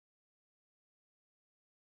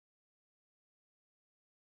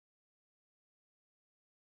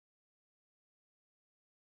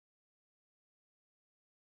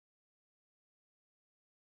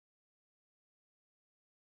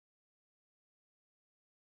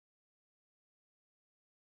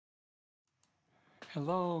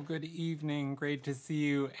Hello, good evening. Great to see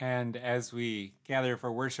you. And as we gather for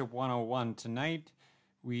Worship 101 tonight,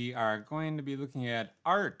 we are going to be looking at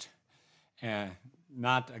art,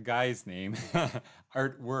 not a guy's name,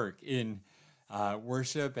 artwork in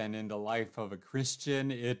worship and in the life of a Christian.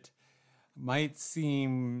 It might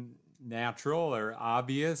seem natural or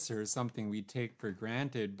obvious or something we take for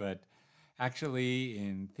granted, but actually,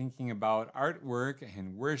 in thinking about artwork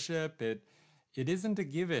and worship, it isn't a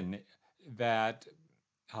given that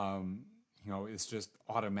it's just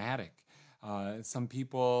automatic. Some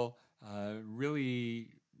people really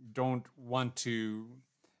don't want to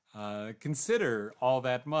consider all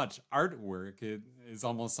that much artwork. It is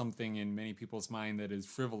almost something in many people's mind that is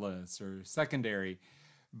frivolous or secondary.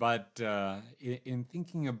 But in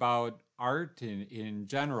thinking about art in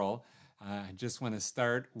general, I just want to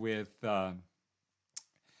start with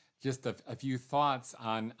just a few thoughts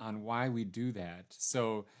on why we do that.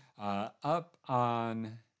 So up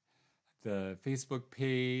on the Facebook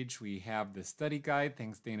page, we have the study guide.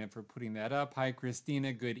 Thanks, Dana, for putting that up. Hi,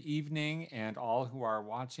 Christina. Good evening. And all who are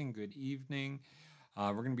watching, good evening.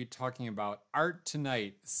 We're going to be talking about art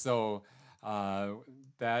tonight. So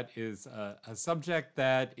that is a subject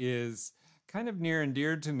that is kind of near and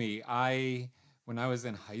dear to me. When I was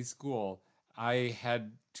in high school, I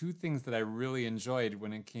had two things that I really enjoyed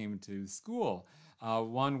when it came to school.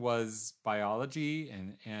 One was biology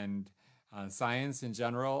and science in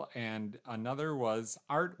general, and another was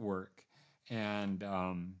artwork. And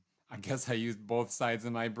I guess I used both sides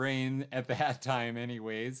of my brain at that time,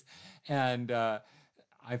 anyways. And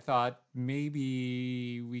I thought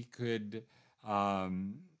maybe we could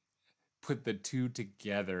put the two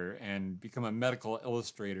together and become a medical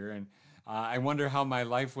illustrator. And I wonder how my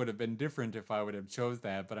life would have been different if I would have chose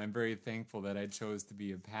that, but I'm very thankful that I chose to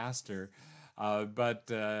be a pastor.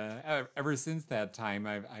 But ever since that time,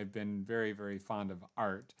 I've been very, very fond of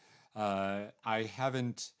art. I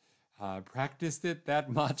haven't practiced it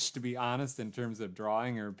that much, to be honest, in terms of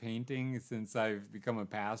drawing or painting. Since I've become a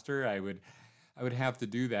pastor, I would have to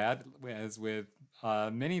do that. As with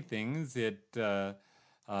many things, it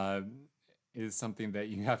is something that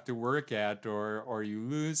you have to work at or you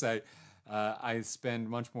lose. I spend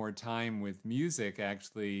much more time with music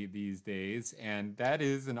actually these days, and that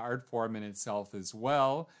is an art form in itself as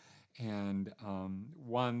well, and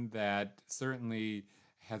one that certainly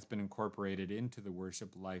has been incorporated into the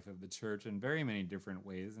worship life of the church in very many different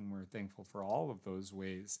ways, and we're thankful for all of those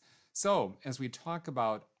ways. So, as we talk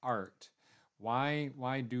about art, why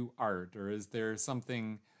do art, or is there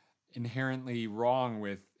something inherently wrong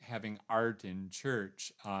with having art in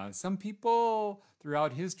church? Some people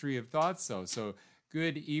throughout history have thought so. So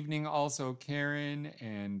good evening also, Karen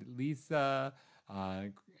and Lisa,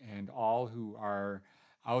 and all who are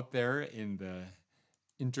out there in the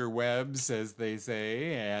interwebs, as they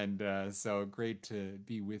say. And so great to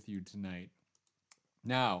be with you tonight.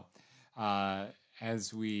 Now,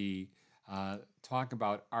 as we talk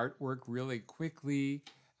about artwork really quickly,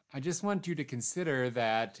 I just want you to consider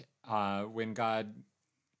that when God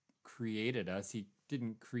created us, He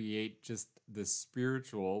didn't create just the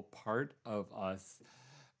spiritual part of us,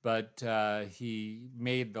 but He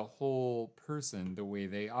made the whole person the way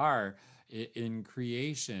they are. In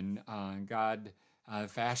creation, God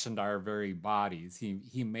fashioned our very bodies.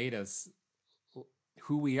 He made us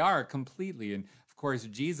who we are completely. And of course,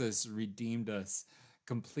 Jesus redeemed us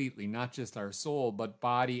completely, not just our soul, but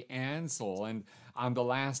body and soul. And on the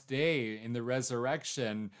last day in the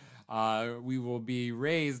resurrection, we will be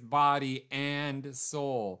raised body and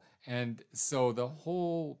soul. And so the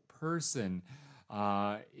whole person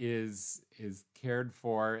is cared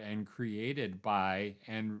for and created by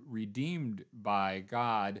and redeemed by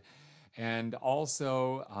God. And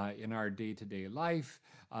also in our day-to-day life,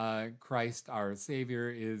 Christ our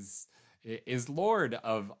Savior is Lord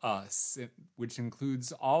of us, which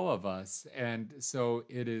includes all of us. And so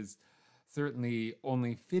it is certainly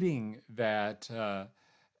only fitting that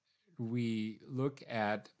we look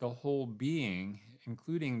at the whole being,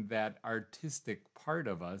 including that artistic part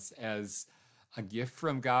of us, as a gift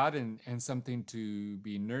from God and something to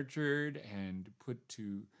be nurtured and put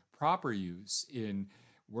to proper use in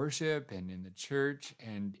worship and in the church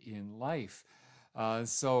and in life.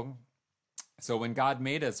 So when God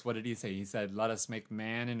made us, what did He say? He said, "Let us make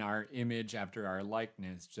man in our image after our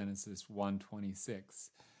likeness," Genesis 1:26.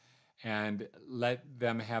 "And let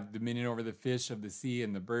them have dominion over the fish of the sea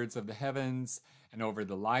and the birds of the heavens and over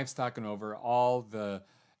the livestock and over all the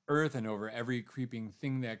earth and over every creeping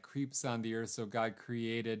thing that creeps on the earth." So God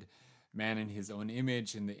created man in His own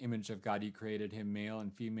image. In the image of God, He created him, male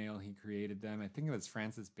and female. He created them. I think it was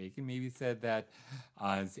Francis Bacon maybe said that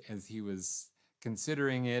as he was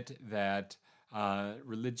considering it that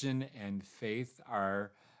religion and faith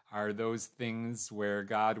are those things where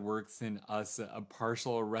God works in us a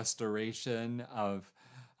partial restoration of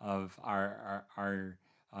our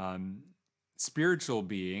spiritual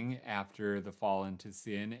being after the fall into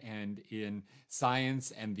sin, and in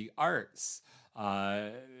science and the arts.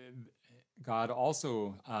 God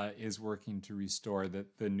also is working to restore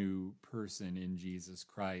the new person in Jesus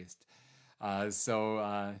Christ.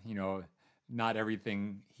 Not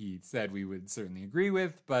everything he said we would certainly agree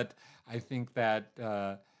with, but I think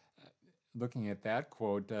that looking at that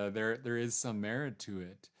quote, there is some merit to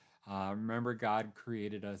it. Remember, God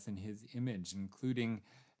created us in his image, including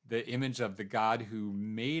the image of the God who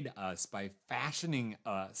made us by fashioning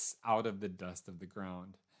us out of the dust of the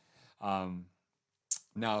ground.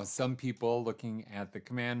 Now, some people looking at the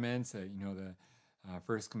commandments, the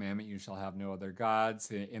first commandment, you shall have no other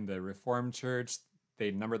gods. In the Reformed Church,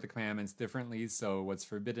 they number the commandments differently. So what's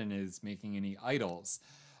forbidden is making any idols.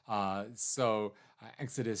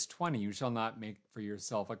 Exodus 20, you shall not make for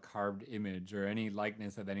yourself a carved image or any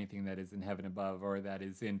likeness of anything that is in heaven above, or that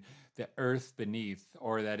is in the earth beneath,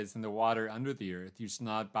 or that is in the water under the earth. You shall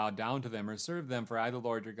not bow down to them or serve them, for I, the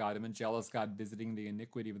Lord your God, am a jealous God, visiting the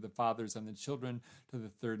iniquity of the fathers on the children to the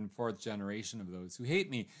third and fourth generation of those who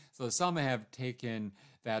hate me. So some have taken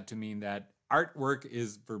that to mean that artwork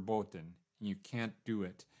is verboten. You can't do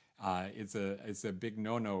it. It's a big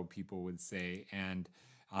no-no, people would say. And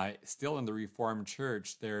still in the Reformed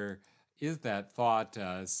Church, there is that thought.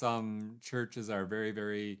 Some churches are very,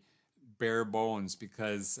 very bare bones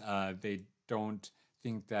because they don't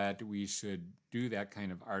think that we should do that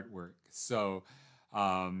kind of artwork. So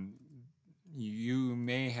you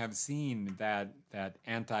may have seen that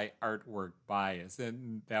anti-artwork bias,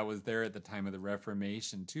 and that was there at the time of the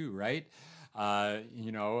Reformation too, right?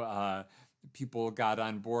 People got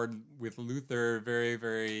on board with Luther very,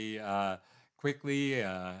 very quickly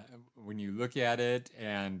when you look at it,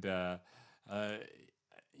 and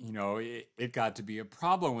it got to be a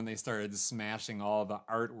problem when they started smashing all the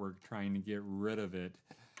artwork trying to get rid of it.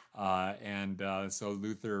 So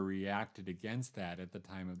Luther reacted against that at the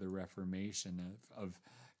time of the Reformation of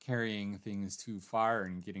carrying things too far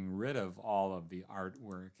and getting rid of all of the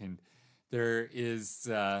artwork. And there is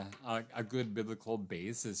a good biblical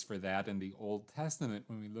basis for that in the Old Testament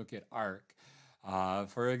when we look at art.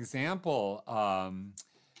 For example,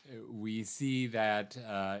 we see that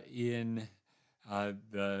in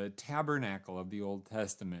the tabernacle of the Old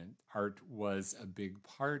Testament, art was a big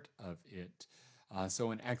part of it.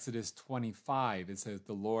 So in Exodus 25, it says,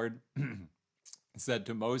 the Lord said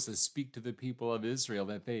to Moses, speak to the people of Israel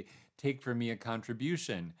that they take from me a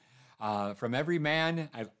contribution. From every man,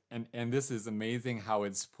 and this is amazing how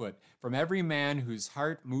it's put, from every man whose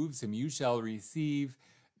heart moves him, you shall receive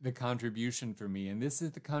the contribution from me. And this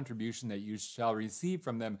is the contribution that you shall receive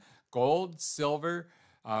from them: gold, silver,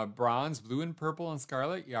 bronze, blue and purple and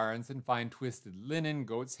scarlet yarns, and fine twisted linen,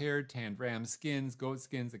 goat's hair, tanned ram skins, goat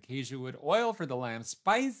skins, acacia wood, oil for the lamp,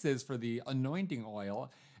 spices for the anointing oil,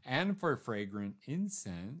 and for fragrant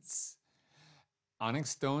incense, onyx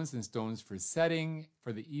stones and stones for setting,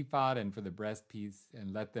 for the ephod and for the breastpiece,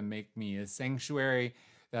 and let them make me a sanctuary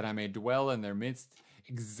that I may dwell in their midst,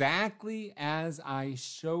 exactly as I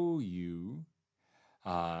show you,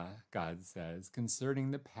 God says,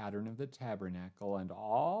 concerning the pattern of the tabernacle and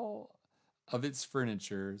all of its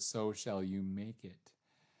furniture, so shall you make it.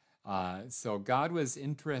 So God was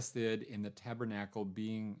interested in the tabernacle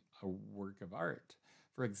being a work of art.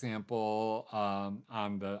 For example,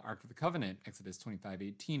 on the Ark of the Covenant, Exodus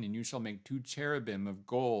 25:18, and you shall make 2 cherubim of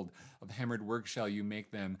gold, of hammered work shall you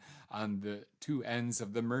make them on the 2 ends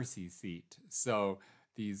of the mercy seat. So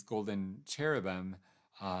these golden cherubim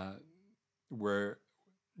were,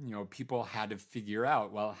 people had to figure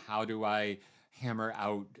out, well, how do I hammer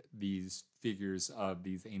out these figures of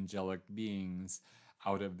these angelic beings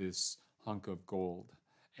out of this hunk of gold?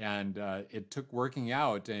 And it took working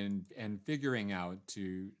out and figuring out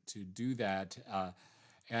to do that.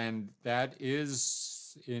 And that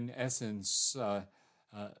is, in essence,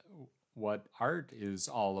 what art is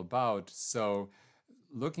all about. So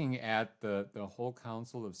looking at the whole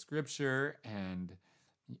counsel of Scripture and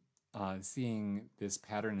seeing this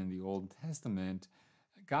pattern in the Old Testament,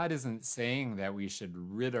 God isn't saying that we should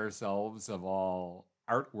rid ourselves of all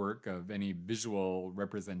artwork, of any visual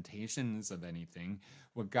representations of anything.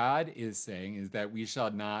 What God is saying is that we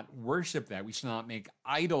shall not worship that. We shall not make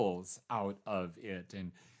idols out of it. And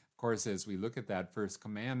of course, as we look at that first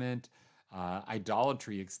commandment,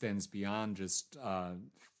 idolatry extends beyond just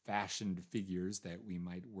fashioned figures that we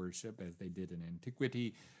might worship as they did in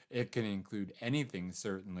antiquity. It can include anything,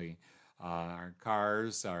 certainly. our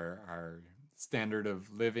cars, our standard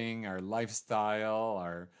of living, our lifestyle,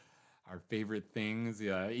 our favorite things,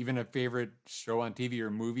 even a favorite show on TV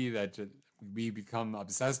or movie that we become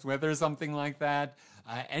obsessed with or something like that.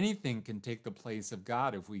 Anything can take the place of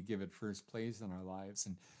God if we give it first place in our lives.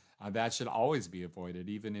 And that should always be avoided,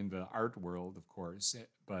 even in the art world, of course.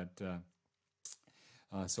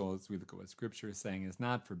 So as we look at what Scripture is saying, is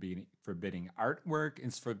not forbidding artwork,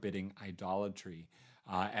 it's forbidding idolatry.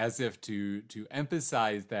 As if to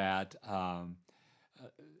emphasize that,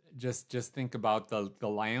 just think about the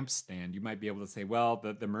lampstand. You might be able to say, well,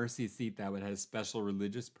 the mercy seat, that would have special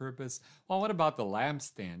religious purpose. Well, what about the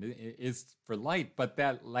lampstand? It is for light, but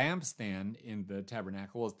that lampstand in the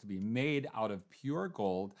tabernacle was to be made out of pure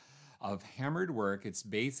gold, of hammered work. Its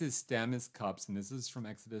base, is stem, is cups, and this is from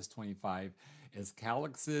Exodus 25. Its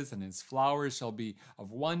calyxes and its flowers shall be of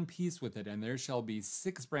one piece with it, and there shall be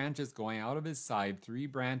 6 branches going out of his side, 3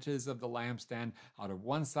 branches of the lampstand out of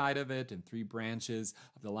one side of it, and 3 branches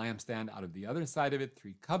of the lampstand out of the other side of it,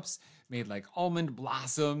 3 cups made like almond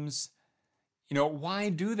blossoms. Why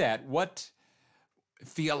do that? What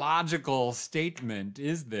theological statement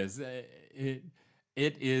is this? It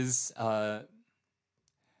is,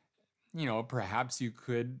 perhaps you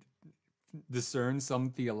could discern some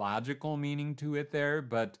theological meaning to it there,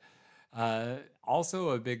 but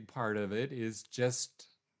also a big part of it is just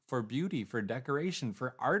for beauty, for decoration,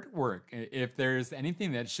 for artwork. If there's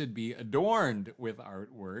anything that should be adorned with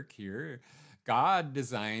artwork here, God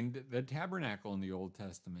designed the tabernacle in the Old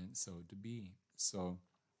Testament so to be. So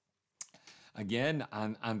again,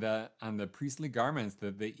 on the priestly garments,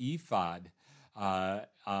 the ephod,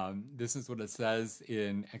 this is what it says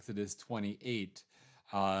in Exodus 28.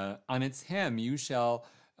 On its hem you shall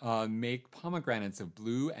make pomegranates of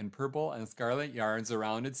blue and purple and scarlet yarns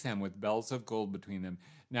around its hem with bells of gold between them.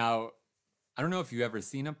 Now, I don't know if you've ever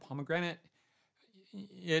seen a pomegranate.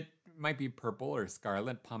 It might be purple or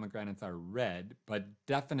scarlet. Pomegranates are red, but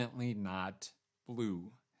definitely not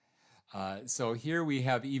blue. So here we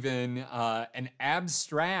have even an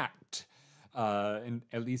abstract,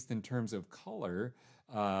 at least in terms of color,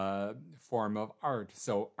 form of art.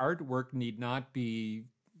 So artwork need not be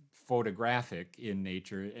photographic in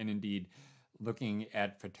nature, and indeed looking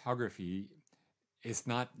at photography is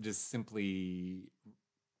not just simply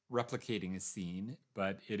replicating a scene,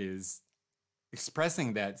 but it is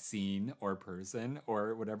expressing that scene or person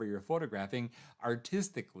or whatever you're photographing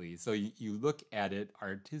artistically. So you look at it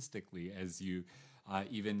artistically as you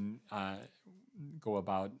even go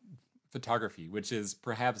about photography, which is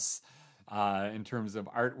perhaps in terms of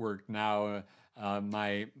artwork now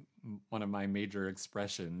one of my major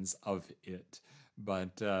expressions of it.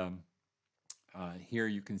 But here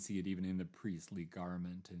you can see it even in the priestly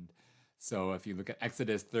garment. And so if you look at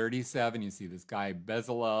Exodus 37, you see this guy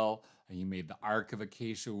Bezalel. He made the Ark of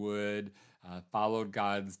acacia wood, followed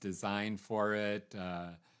God's design for it.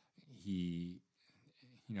 He,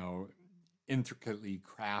 intricately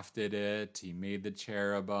crafted it. He made the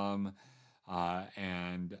cherubim,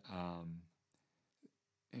 and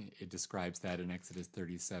it describes that in Exodus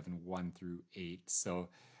 37, 1 through 8. So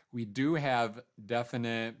we do have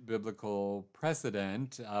definite biblical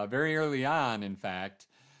precedent very early on, in fact,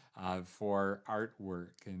 for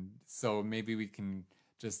artwork. And so maybe we can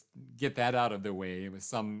just get that out of the way with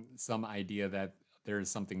some idea that there's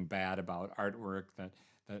something bad about artwork, that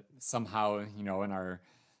somehow, in our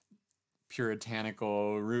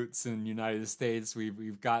puritanical roots in the United States,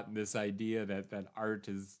 we've gotten this idea that art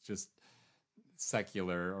is just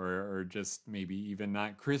secular or just maybe even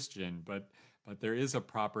not Christian, but there is a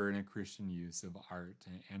proper and a Christian use of art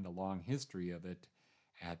and a long history of it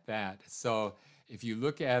at that. So if you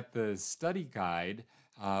look at the study guide,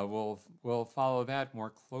 we'll follow that more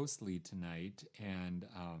closely tonight, and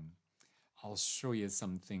I'll show you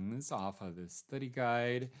some things off of the study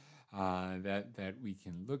guide that we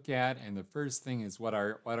can look at. And the first thing is what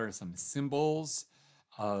are some symbols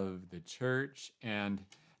of the church. And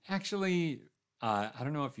actually, I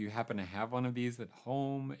don't know if you happen to have one of these at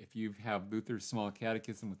home. If you have Luther's Small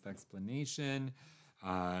Catechism with explanation,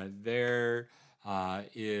 there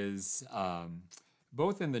is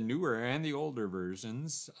both in the newer and the older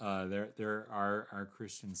versions, there are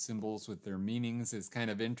Christian symbols with their meanings. It's kind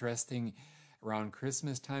of interesting around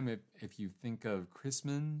Christmas time. If you think of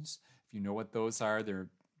chrismons, if you know what those are, they're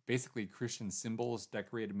basically Christian symbols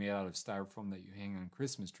decorated, made out of styrofoam that you hang on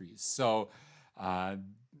Christmas trees. So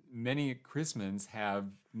many chrismons have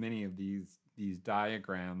many of these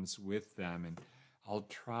diagrams with them, and I'll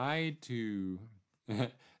try to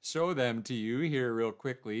show them to you here real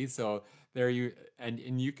quickly. So there you, and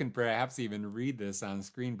you can perhaps even read this on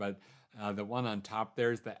screen, but The one on top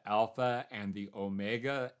there is the Alpha and the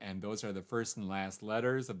Omega, and those are the first and last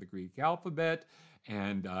letters of the Greek alphabet.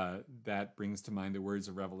 And that brings to mind the words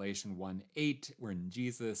of Revelation 1:8, wherein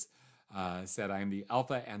Jesus said, I am the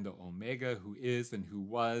Alpha and the Omega, who is and who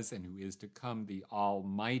was and who is to come, the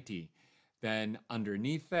Almighty. Then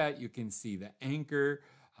underneath that, you can see the anchor,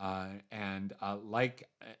 and like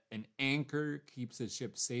an anchor keeps a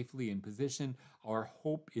ship safely in position, our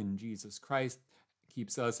hope in Jesus Christ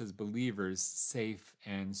keeps us as believers safe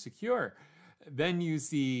and secure. Then you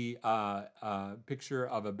see a picture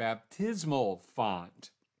of a baptismal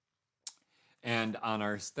font. And on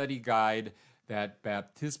our study guide, that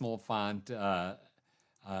baptismal font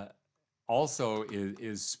also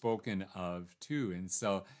is spoken of too. And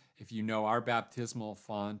so if you know our baptismal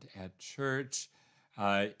font at church,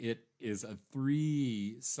 it is a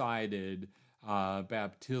three-sided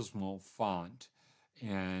baptismal font.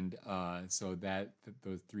 And so that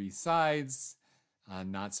those three sides,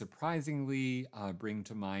 not surprisingly, bring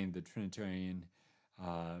to mind the Trinitarian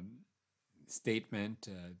statement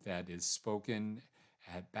that is spoken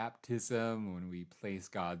at baptism when we place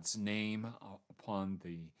God's name upon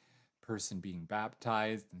the person being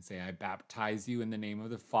baptized and say, I baptize you in the name of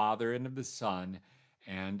the Father and of the Son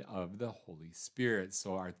and of the Holy Spirit.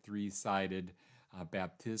 So our three-sided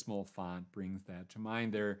baptismal font brings that to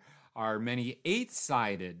mind. There are many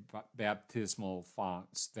eight-sided baptismal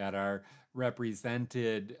fonts that are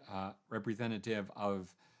representative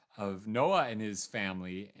of Noah and his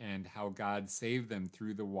family and how God saved them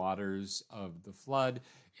through the waters of the flood.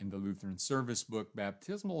 In the Lutheran service book,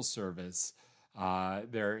 Baptismal Service,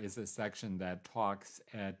 there is a section that talks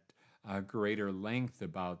at greater length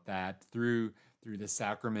about that. Through the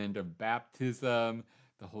sacrament of baptism,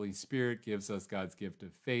 the Holy Spirit gives us God's gift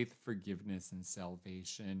of faith, forgiveness, and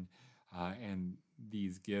salvation. And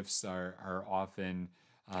these gifts are often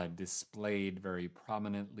displayed very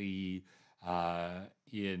prominently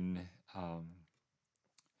in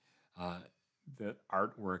the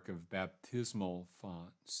artwork of baptismal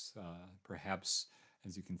fonts, perhaps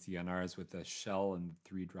as you can see on ours with the shell and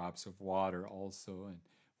 3 drops of water also, and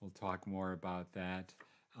we'll talk more about that.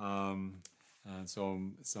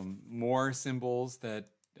 So some more symbols that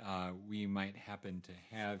we might happen to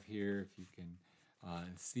have here, if you can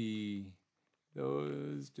see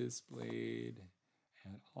those displayed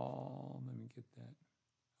at all. Let me get that.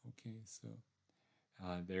 Okay, so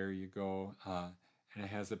there you go. And it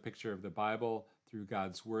has a picture of the Bible. Through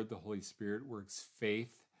God's word, the Holy Spirit works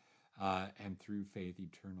faith, and through faith,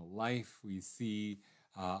 eternal life. We see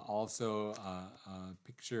also a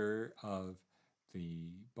picture of the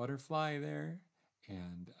butterfly there.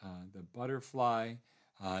 And the butterfly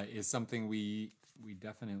is something we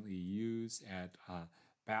definitely use at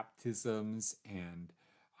baptisms, and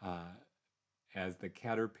as the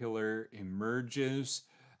caterpillar emerges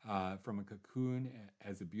from a cocoon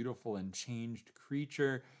as a beautiful and changed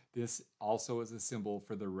creature. This also is a symbol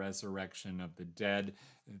for the resurrection of the dead.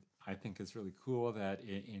 I think it's really cool that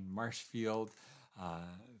in Marshfield,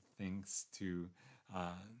 thanks to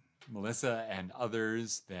Melissa and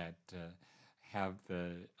others that have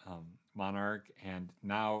the monarch and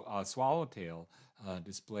now swallowtail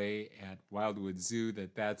display at Wildwood Zoo,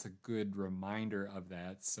 that's a good reminder of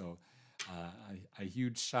that. So a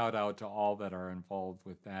huge shout out to all that are involved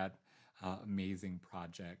with that amazing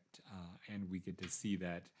project, and we get to see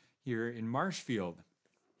that here in Marshfield.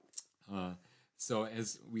 So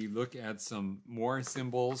as we look at some more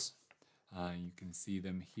symbols, you can see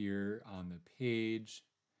them here on the page.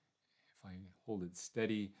 If I hold it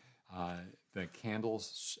steady, the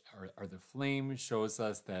candles or the flame shows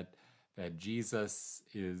us that Jesus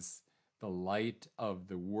is the light of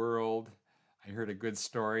the world. I heard a good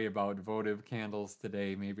story about votive candles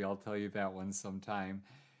today. Maybe I'll tell you that one sometime.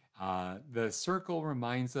 The circle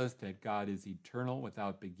reminds us that God is eternal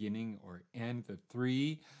without beginning or end. The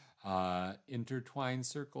 3 intertwined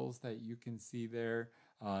circles that you can see there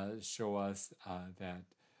show us that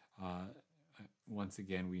once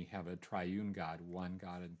again we have a triune God, one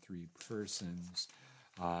God in 3 persons.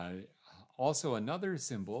 Also another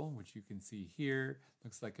symbol, which you can see here,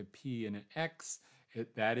 looks like a P and an X.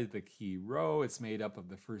 That is the key rho. It's made up of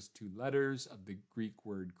the first 2 letters of the Greek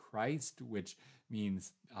word Christ, which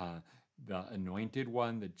means the anointed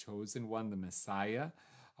one, the chosen one, the Messiah.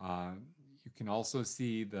 You can also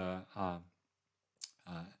see the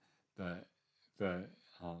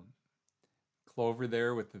clover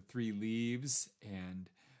there with the 3 leaves, and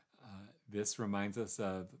this reminds us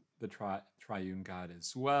of the triune God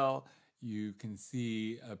as well. You can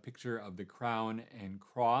see a picture of the crown and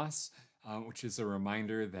cross, which is a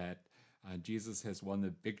reminder that Jesus has won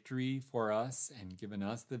the victory for us and given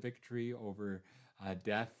us the victory over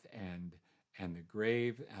death and the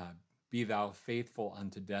grave. Be thou faithful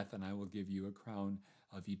unto death, and I will give you a crown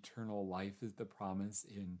of eternal life, is the promise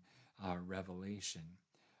in Revelation.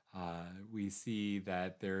 We see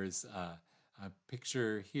that there's a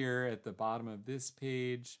picture here at the bottom of this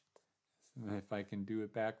page, if I can do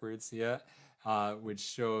it backwards, yeah, which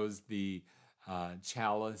shows the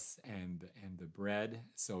chalice and the bread.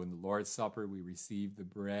 So in the Lord's Supper, we receive the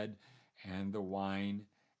bread and the wine,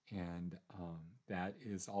 and that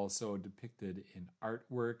is also depicted in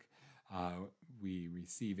artwork. We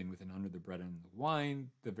receive in with and under the bread and the wine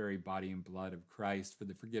the very body and blood of Christ for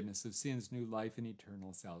the forgiveness of sins, new life, and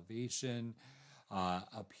eternal salvation.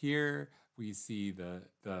 Up here, we see the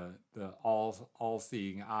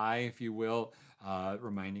all-seeing eye, if you will,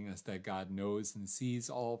 reminding us that God knows and sees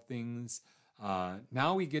all things.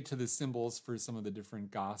 Now we get to the symbols for some of the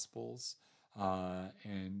different Gospels.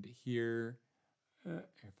 And here,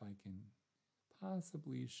 if I can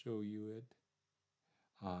possibly show you it,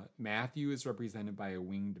 Matthew is represented by a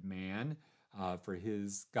winged man. For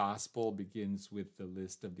his Gospel begins with the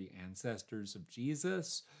list of the ancestors of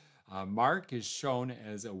Jesus. Mark is shown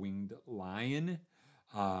as a winged lion.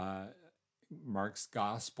 Mark's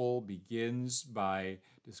Gospel begins by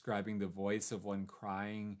describing the voice of one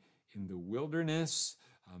crying in the wilderness,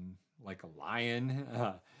 like a lion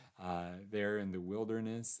there in the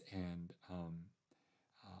wilderness. And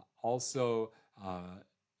also,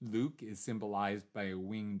 Luke is symbolized by a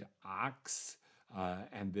winged ox,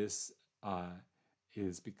 and this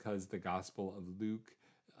is because the Gospel of Luke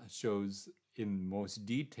shows in most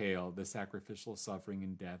detail the sacrificial suffering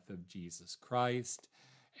and death of Jesus Christ.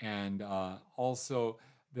 And also,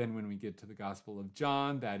 then when we get to the Gospel of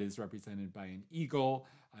John, that is represented by an eagle,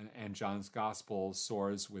 and John's Gospel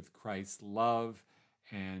soars with Christ's love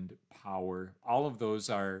and power. All of those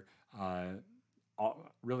are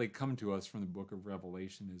really come to us from the book of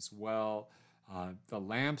Revelation as well. The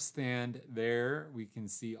lampstand there we can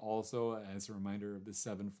see also as a reminder of the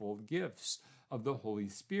sevenfold gifts of the Holy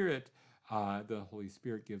Spirit. The Holy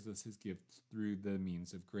Spirit gives us his gifts through the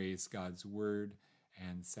means of grace, God's word,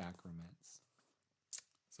 and sacraments.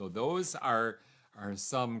 So those are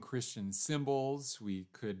some Christian symbols. We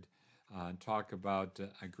could talk about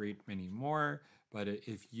a great many more, but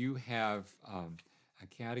if you have a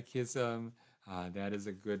catechism, that is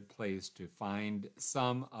a good place to find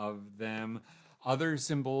some of them. Other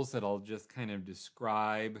symbols that I'll just kind of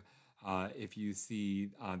describe, if you see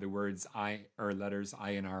the words I or letters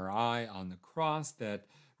INRI on the cross, that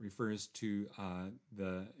refers to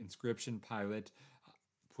the inscription Pilate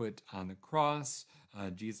put on the cross,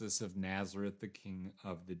 Jesus of Nazareth, the King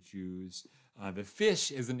of the Jews. The fish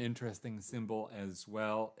is an interesting symbol as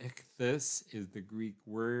well. Ichthys is the Greek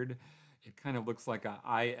word. It kind of looks like a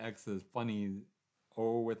IX, a funny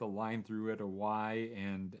O with a line through it, a Y,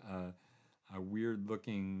 and a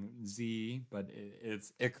weird-looking Z, but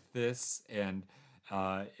it's Ichthys, and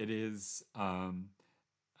it is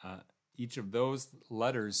each of those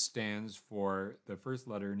letters stands for the first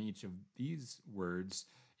letter in each of these words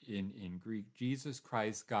in Greek, Jesus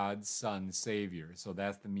Christ, God's Son, Savior. So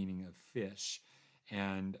that's the meaning of fish,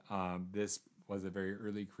 and this was a very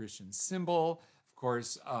early Christian symbol. Of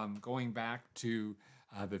course, going back to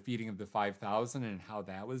the feeding of the 5,000 and how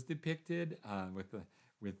that was depicted with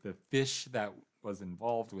the fish that was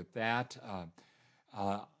involved with that.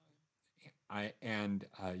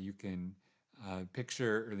 You can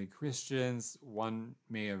picture early Christians. One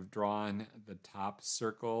may have drawn the top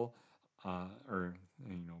circle, or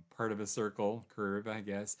part of a circle, curve, I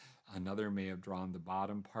guess. Another may have drawn the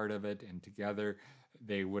bottom part of it, and together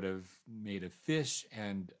they would have made a fish,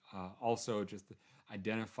 and also just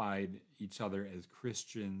identified each other as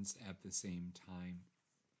Christians at the same time.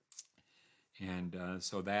 And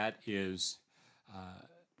so that is,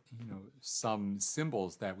 some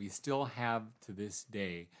symbols that we still have to this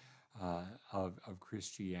day of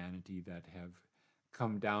Christianity that have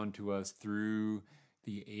come down to us through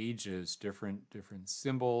the ages, different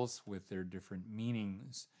symbols with their different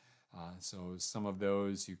meanings. So some of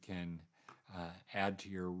those you can add to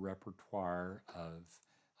your repertoire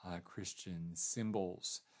of Christian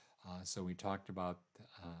symbols. So we talked about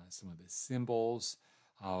some of the symbols.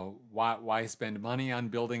 Why spend money on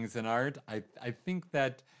buildings and art? I think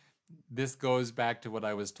that this goes back to what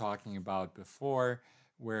I was talking about before,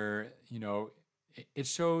 where it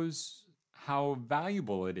shows how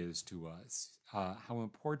valuable it is to us, how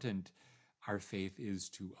important our faith is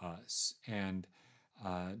to us, and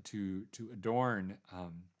to adorn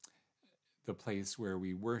the place where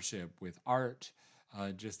we worship with art,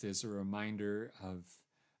 just as a reminder of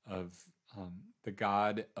of the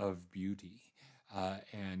God of beauty,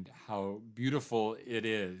 and how beautiful it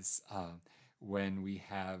is when we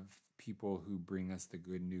have people who bring us the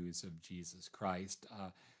good news of Jesus Christ.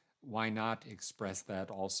 Why not express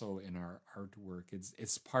that also in our artwork?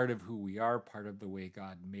 It's part of who we are, part of the way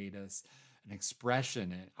God made us, an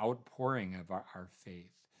expression, an outpouring of our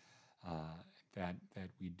faith, that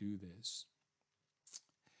we do this.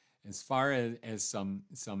 As far as some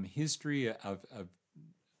history of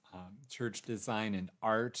church design and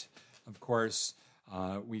art, of course,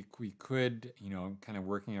 we could, kind of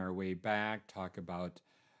working our way back, talk about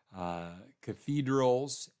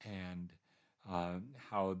cathedrals and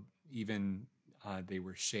how even they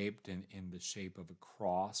were shaped in the shape of a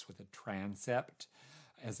cross with a transept,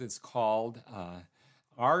 as it's called.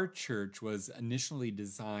 Our church was initially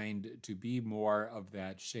designed to be more of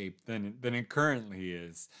that shape than it currently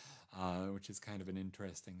is, which is kind of an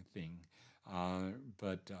interesting thing.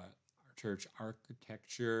 But our church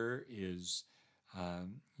architecture is,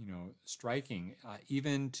 striking,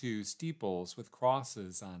 even to steeples with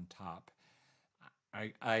crosses on top.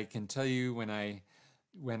 I can tell you when I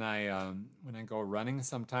go running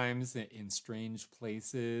sometimes in strange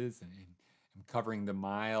places and I'm covering the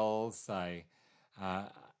miles,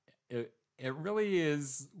 it really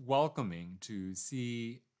is welcoming to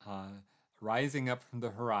see rising up from the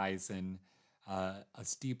horizon a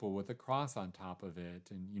steeple with a cross on top of it,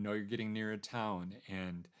 and you're getting near a town,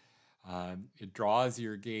 and it draws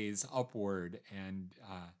your gaze upward, and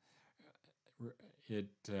it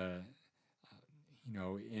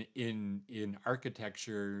in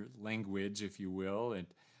architecture language, if you will, it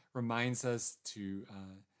reminds us to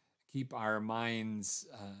keep our minds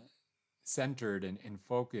centered and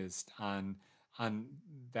focused on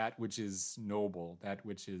that which is noble, that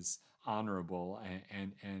which is honorable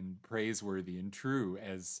and praiseworthy and true,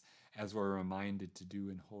 as we're reminded to do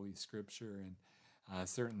in Holy Scripture, and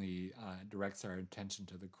certainly directs our attention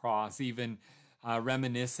to the cross, even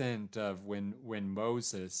reminiscent of when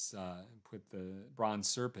Moses put the bronze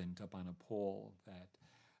serpent up on a pole, that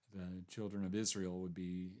the children of Israel would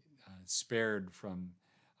be spared from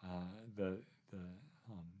the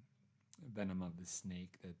venom of the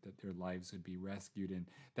snake, that their lives would be rescued. And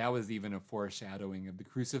that was even a foreshadowing of the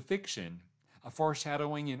crucifixion, a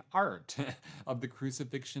foreshadowing in art of the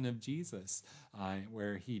crucifixion of Jesus,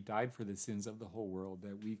 where he died for the sins of the whole world,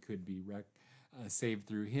 that we could be saved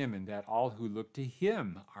through him, and that all who look to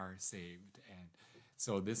him are saved. And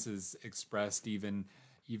so this is expressed even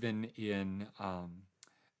in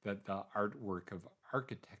the artwork of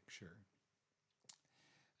architecture.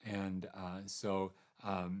 And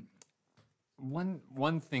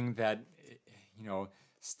one thing that,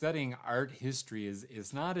 studying art history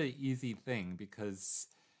is not an easy thing, because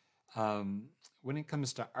when it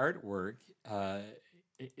comes to artwork,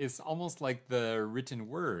 it's almost like the written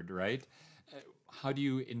word, right? How do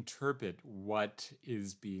you interpret what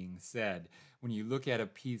is being said? When you look at a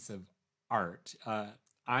piece of art,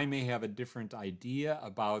 I may have a different idea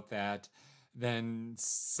about that than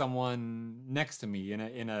someone next to me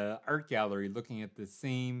in a art gallery looking at the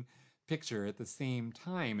same picture at the same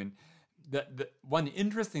time. And the one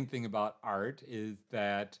interesting thing about art is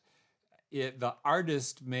that the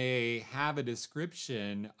artist may have a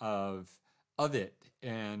description of it,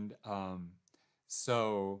 and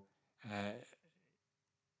so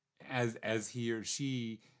as he or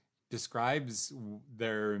she describes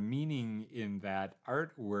their meaning in that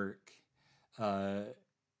artwork,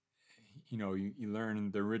 you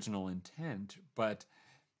learn the original intent. But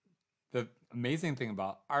the amazing thing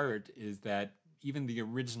about art is that even the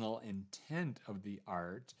original intent of the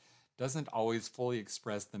art doesn't always fully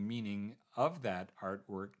express the meaning of that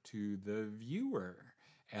artwork to the viewer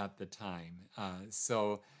at the time.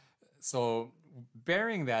 So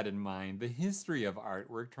bearing that in mind, the history of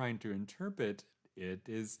artwork, trying to interpret it,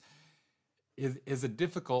 is a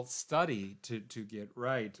difficult study to get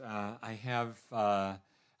right. I have a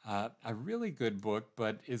really good book,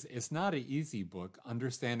 but it's not an easy book,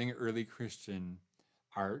 Understanding Early Christian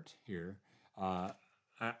Art here.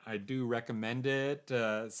 I do recommend it.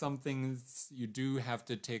 Some things you do have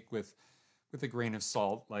to take with a grain of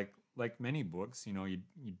salt, like many books. You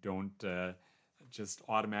don't just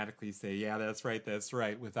automatically say, yeah, that's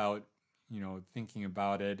right, without thinking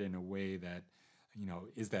about it in a way that,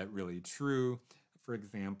 is that really true? For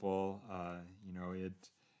example,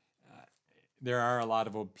 there are a lot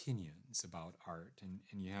of opinions about art,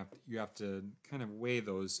 and you have to kind of weigh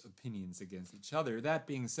those opinions against each other. That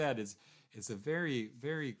being said, it's a very,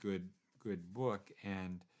 very good book,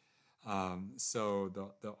 and so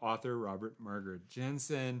the author, Robert Margaret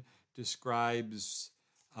Jensen, describes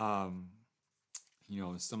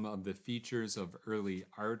some of the features of early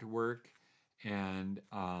artwork. And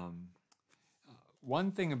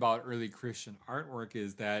one thing about early Christian artwork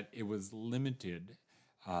is that it was limited.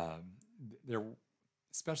 There,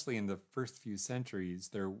 especially in the first few centuries,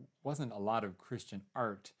 there wasn't a lot of Christian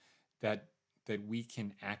art that we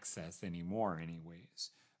can access anymore,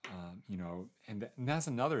 anyways. And that's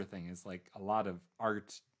another thing, is like a lot of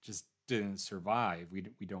art just didn't survive.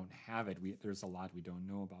 We don't have it. There's a lot we don't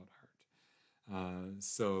know about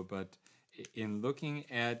art. But in looking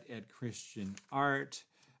at Christian art,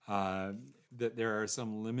 that there are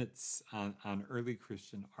some limits on early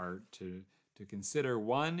Christian art to consider.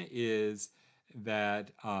 One is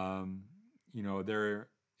that there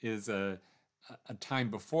is a time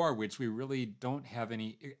before which we really don't have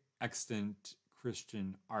any extant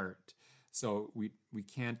Christian art, so we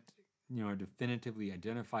can't definitively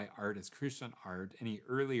identify art as Christian art any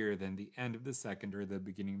earlier than the end of the 2nd or the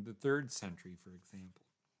beginning of the 3rd century, for example.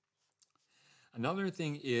 Another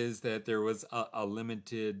thing is that there was a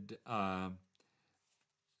limited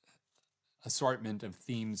assortment of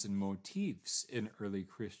themes and motifs in early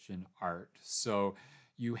Christian art. So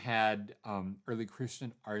you had early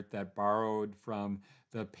Christian art that borrowed from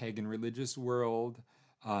the pagan religious world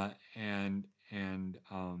and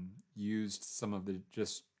used some of the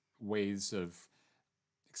just ways of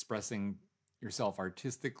expressing yourself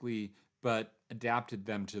artistically, but adapted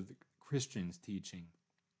them to the Christian's teaching.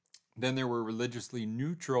 Then there were religiously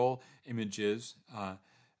neutral images,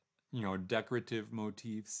 decorative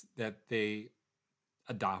motifs that they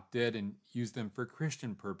adopted and used them for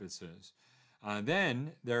Christian purposes.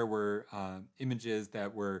 Then there were images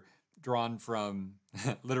that were drawn from,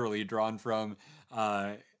 literally drawn from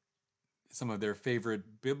some of their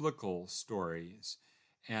favorite biblical stories.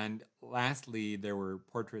 And lastly, there were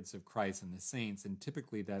portraits of Christ and the saints, and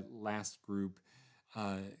typically that last group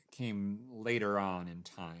came later on in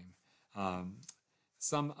time.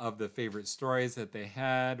 Some of the favorite stories that they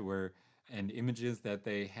had and images that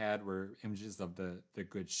they had were images of the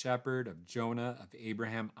Good Shepherd, of Jonah, of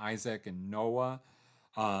Abraham, Isaac, and Noah,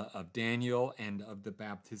 of Daniel, and of the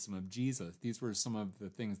baptism of Jesus. These were some of the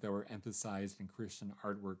things that were emphasized in Christian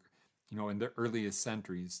artwork, in the earliest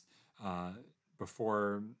centuries,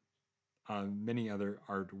 before many other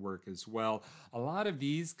artwork as well. A lot of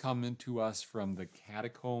these come into us from the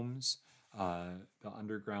catacombs, the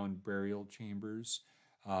underground burial chambers.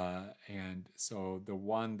 And so the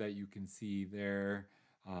one that you can see there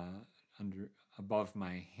above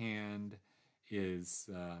my hand is,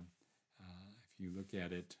 if you look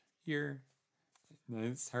at it here,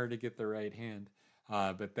 it's hard to get the right hand,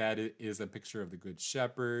 but that is a picture of the Good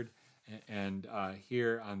Shepherd. And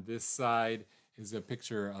here on this side is a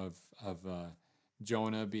picture of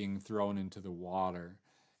Jonah being thrown into the water.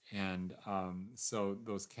 And so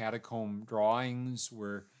those catacomb drawings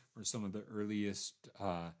were some of the earliest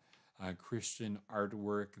Christian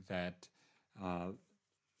artwork that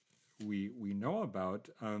we know about.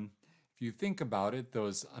 If you think about it,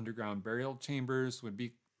 those underground burial chambers would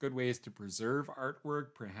be good ways to preserve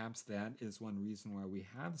artwork. Perhaps that is one reason why we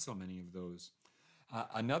have so many of those.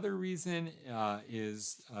 Another reason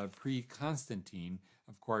is pre-Constantine.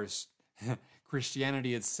 Of course,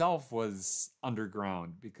 Christianity itself was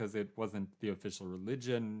underground because it wasn't the official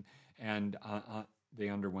religion, and they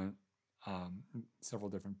underwent several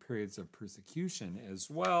different periods of persecution as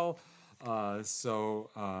well.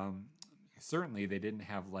 Certainly they didn't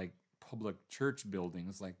have like public church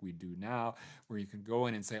buildings like we do now, where you can go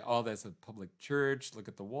in and say, oh, that's a public church, look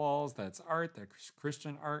at the walls, that's art, that's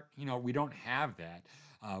Christian art. We don't have that.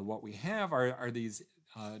 What we have are these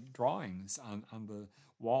drawings on the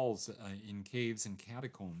walls in caves and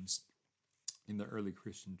catacombs in the early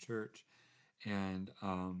Christian church. And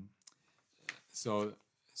so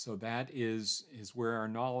that is where our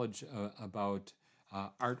knowledge about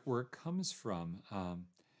artwork comes from.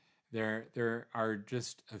 There are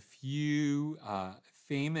just a few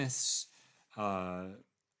famous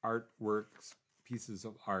artworks, pieces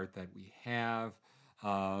of art that we have.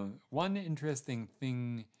 One interesting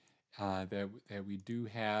thing that we do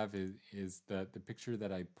have is the picture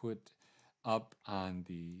that I put up on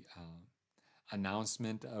the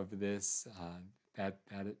announcement of this. That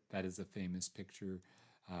is a famous picture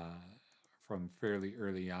from fairly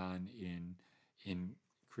early on in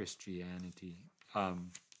Christianity.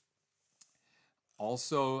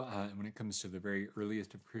 Also, when it comes to the very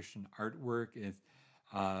earliest of Christian artwork, is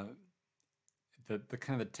the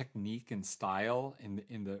kind of technique and style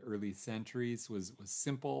in the early centuries was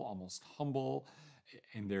simple, almost humble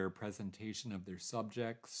in their presentation of their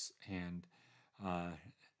subjects, and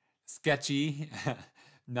sketchy,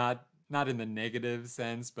 not not in the negative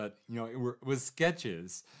sense, but it was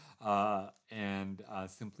sketches and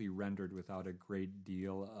simply rendered without a great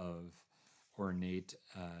deal of ornate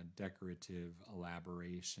decorative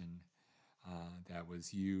elaboration that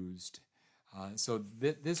was used. So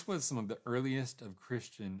this was some of the earliest of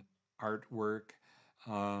Christian artwork,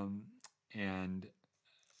 and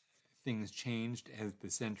things changed as the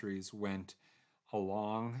centuries went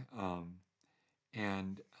along.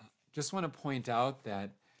 And just want to point out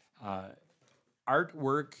that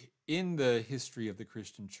artwork in the history of the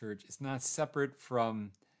Christian church is not separate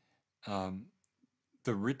from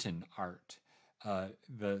the written art.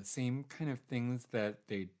 The same kind of things that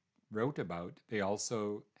they wrote about, they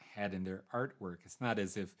also had in their artwork. It's not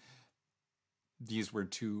as if these were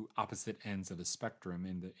two opposite ends of a spectrum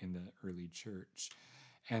in the early church.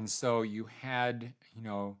 And so you had,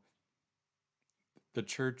 the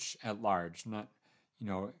church at large, not,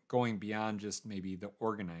 going beyond just maybe the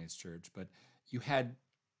organized church, but you had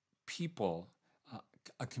people,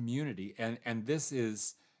 a community, and this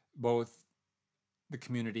is both the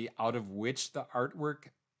community out of which the artwork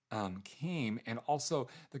came, and also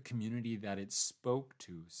the community that it spoke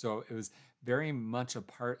to. So it was very much a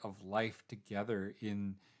part of life together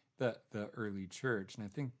in the early church. And I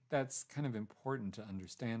think that's kind of important to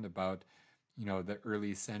understand about, the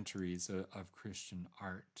early centuries of Christian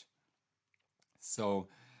art. So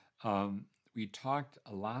we talked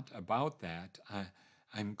a lot about that.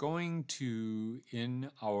 I'm going to, in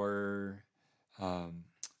our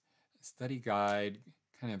study guide,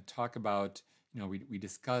 kind of talk about, we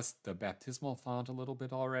discussed the baptismal font a little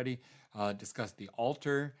bit already, discussed the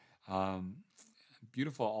altar,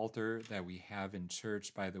 beautiful altar that we have in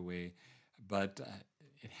church, by the way, but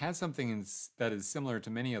it has something that is similar to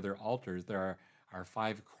many other altars. There are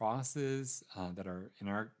 5 crosses that are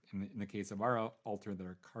in the case of our altar, that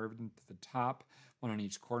are carved into the top, one on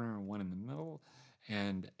each corner and one in the middle.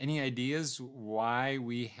 And any ideas why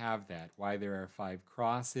we have that? Why there are 5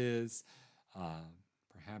 crosses?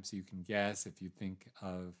 Perhaps you can guess if you think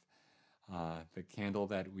of the candle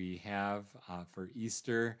that we have for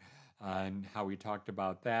Easter and how we talked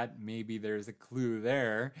about that. Maybe there's a clue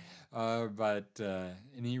there. But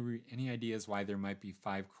any ideas why there might be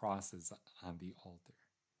 5 crosses on the altar?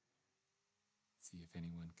 See if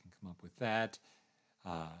anyone can come up with that.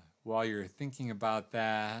 While you're thinking about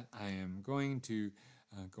that, I am going to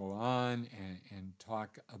go on and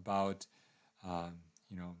talk about,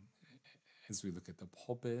 as we look at the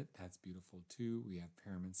pulpit, that's beautiful too. We have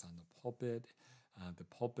paraments on the pulpit. The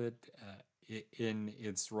pulpit in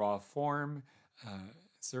its raw form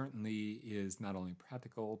certainly is not only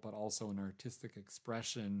practical, but also an artistic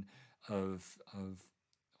expression of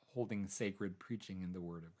holding sacred preaching in the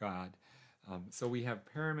Word of God. So we have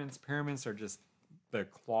paraments. Paraments are just the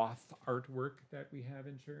cloth artwork that we have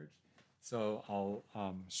in church. So I'll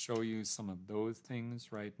show you some of those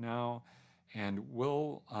things right now, and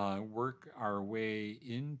we'll work our way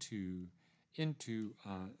into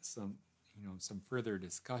some further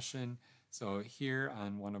discussion. So here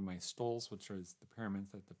on one of my stoles, which is the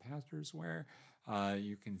paraments that the pastors wear,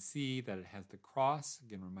 you can see that it has the cross,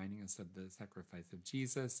 again reminding us of the sacrifice of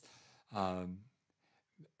Jesus.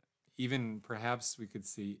 Even perhaps we could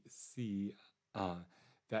see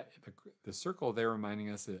that the circle there reminding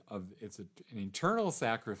us of it's an eternal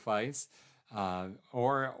sacrifice,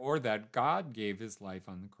 or that God gave his life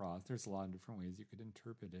on the cross. There's a lot of different ways you could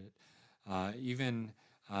interpret it. Even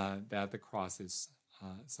that the cross is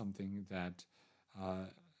something that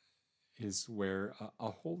is where a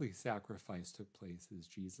holy sacrifice took place as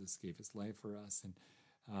Jesus gave his life for us.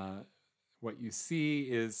 And what you see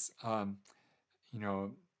is,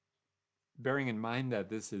 bearing in mind that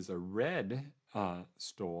this is a red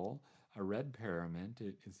stole, a red parament.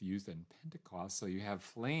 It is used in Pentecost, so you have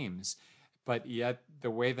flames, but yet the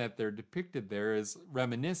way that they're depicted there is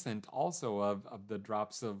reminiscent also of the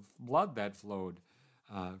drops of blood that flowed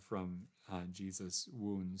from Jesus'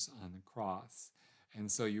 wounds on the cross. And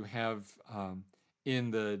so you have in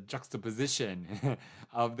the juxtaposition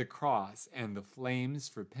of the cross and the flames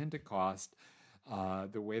for Pentecost,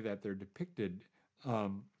 the way that they're depicted,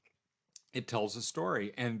 it tells a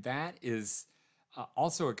story. And that is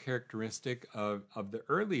also a characteristic of the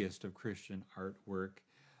earliest of Christian artwork,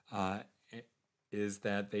 is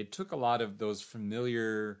that they took a lot of those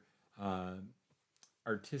familiar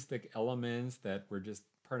artistic elements that were just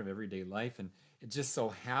part of everyday life. And it just so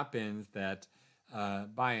happens that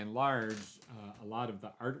by and large, a lot of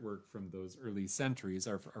the artwork from those early centuries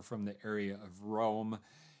are from the area of Rome.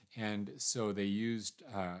 And so they used,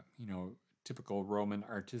 typical Roman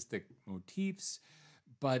artistic motifs,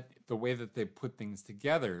 but the way that they put things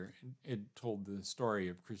together, it told the story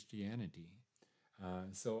of Christianity.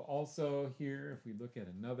 So also here, if we look at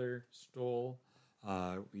another stole,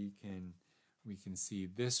 we can see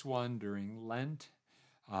this one during Lent.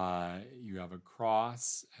 You have a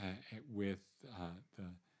cross with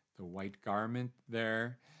the white garment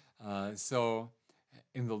there. So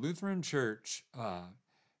in the Lutheran Church,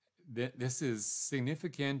 this is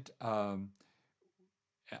significant.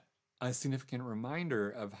 A significant reminder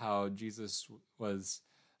of how Jesus was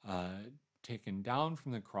taken down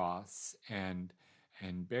from the cross and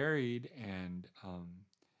buried, and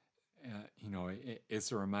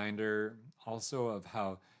it's a reminder also of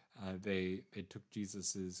how they took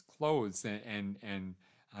Jesus's clothes and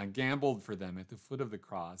gambled for them at the foot of the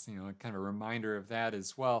cross. Kind of a reminder of that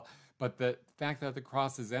as well. But the fact that the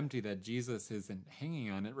cross is empty, that Jesus isn't hanging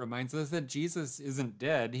on it, reminds us that Jesus isn't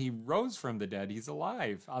dead. He rose from the dead. He's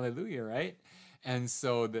alive. Hallelujah, right? And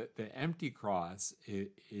so the empty cross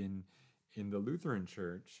in the Lutheran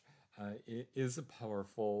Church is a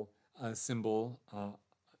powerful symbol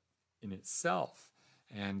in itself.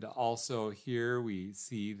 And also here we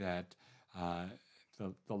see that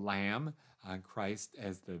the lamb, Christ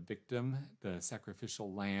as the victim, the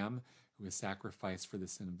sacrificial lamb who was sacrificed for the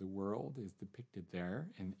sin of the world, is depicted there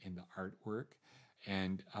in the artwork.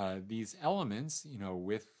 And these elements,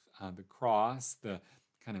 with the cross, the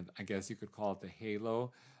kind of, I guess you could call it the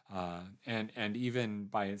halo, and even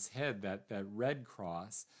by its head, that red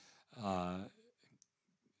cross,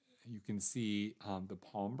 you can see the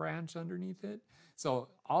palm branch underneath it. So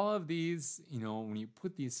all of these, when you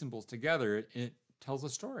put these symbols together, it tells a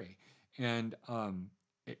story. And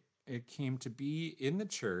it came to be in the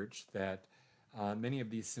church that many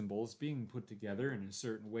of these symbols being put together in a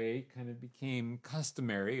certain way kind of became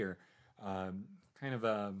customary, or kind of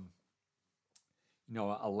a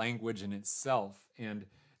language in itself. And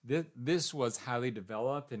this was highly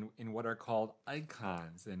developed in what are called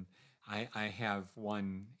icons. And I have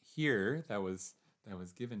one here that was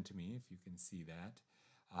given to me, if you can see that,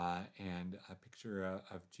 and a picture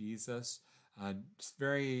of Jesus. Just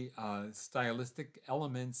very stylistic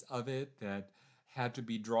elements of it that had to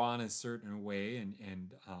be drawn a certain way,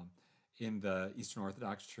 and in the Eastern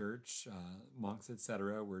Orthodox Church, monks,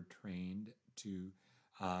 etc., were trained to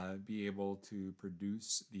be able to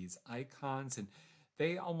produce these icons, and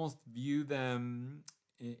they almost view them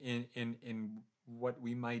in what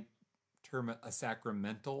we might term a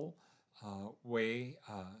sacramental way,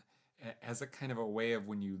 as a kind of a way of,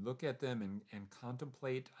 when you look at them and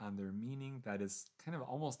contemplate on their meaning, that is kind of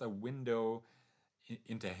almost a window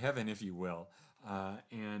into heaven, if you will.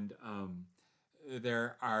 And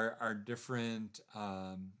there are different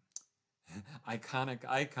iconic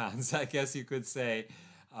icons, I guess you could say,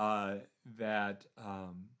 that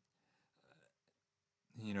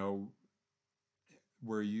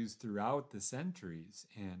were used throughout the centuries.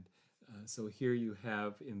 And so here you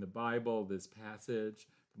have in the Bible this passage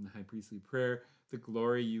from the high priestly prayer: "The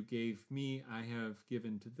glory you gave me, I have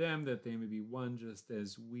given to them, that they may be one just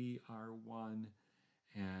as we are one."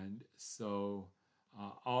 And so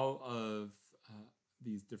all of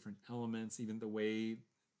these different elements, even the way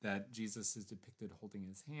that Jesus is depicted holding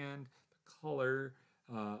his hand, the color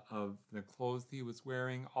of the clothes he was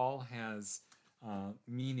wearing, all has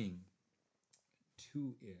meaning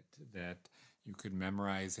to it that you could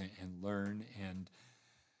memorize and learn and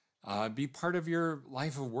be part of your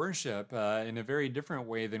life of worship in a very different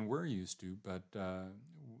way than we're used to, but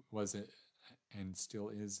was it and still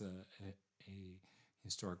is a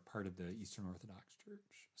historic part of the Eastern Orthodox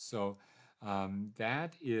Church. So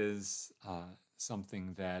that is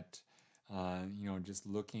something that, just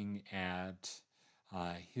looking at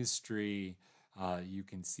history, you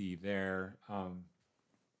can see there.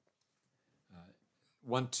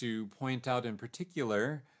 Want to point out in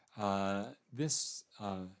particular this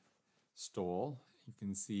stole. You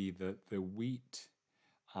can see the wheat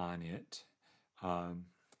on it.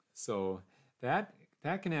 So that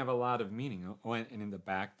can have a lot of meaning. Oh, and in the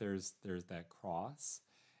back there's that cross,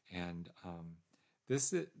 and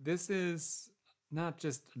this is not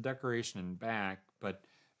just a decoration in back, but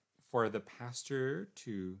for the pastor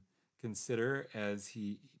to consider as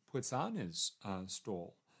he puts on his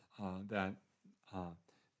stole, that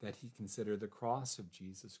he consider the cross of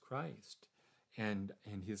Jesus Christ and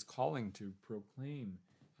his calling to proclaim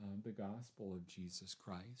the gospel of Jesus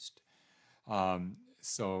Christ. But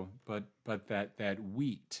that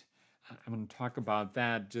wheat, I'm going to talk about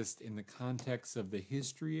that just in the context of the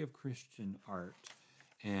history of Christian art.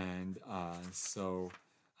 And I'm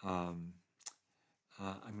going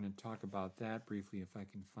to talk about that briefly if I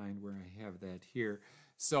can find where I have that here.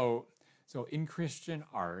 So So in Christian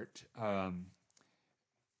art,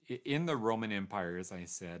 in the Roman Empire, as I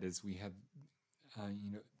said, as we had,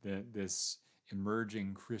 this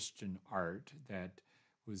emerging Christian art that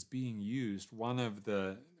was being used, one of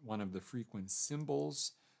the frequent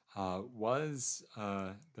symbols was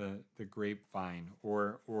the grapevine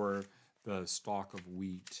or the stalk of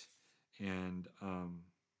wheat, and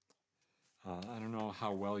I don't know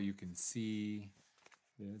how well you can see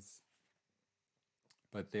this,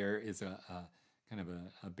 but there is a kind of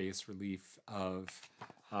a bas relief of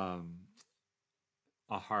a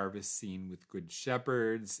harvest scene with good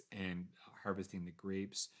shepherds and harvesting the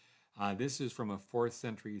grapes. This is from a 4th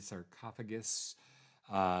century sarcophagus,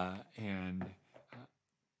 and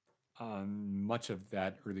much of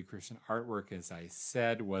that early Christian artwork, as I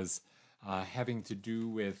said, was having to do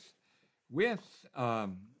with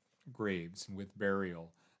graves, with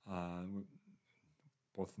burial,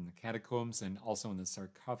 both in the catacombs and also in the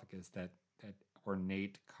sarcophagus, that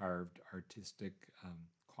ornate carved artistic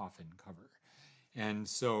coffin cover. And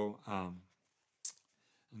so I'm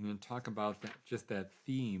going to talk about just that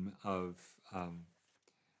theme of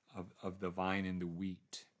the vine and the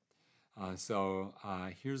wheat. So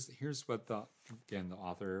here's what the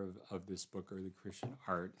author of this book, Early Christian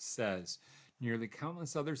Art, says. Nearly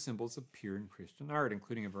countless other symbols appear in Christian art,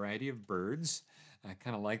 including a variety of birds. I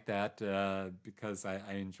kind of like that because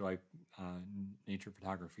I enjoy nature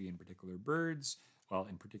photography, in particular birds, well,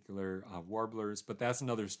 in particular warblers, but that's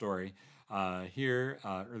another story. Here,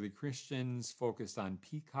 early Christians focused on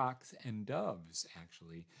peacocks and doves,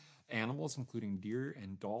 actually. Animals, including deer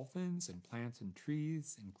and dolphins, and plants and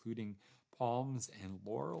trees, including palms and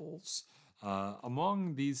laurels.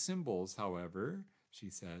 Among these symbols, however, she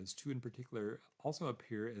says, 2 in particular also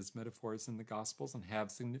appear as metaphors in the Gospels and have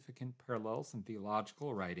significant parallels in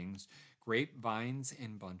theological writings: grapevines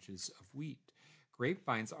and bunches of wheat.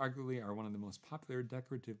 Grapevines arguably are one of the most popular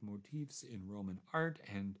decorative motifs in Roman art,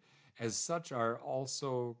 and as such are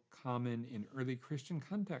also common in early Christian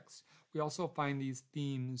contexts. We also find these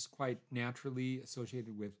themes quite naturally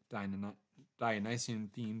associated with Dionysian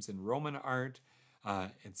themes in Roman art,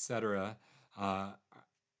 etc.,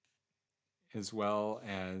 as well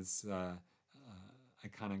as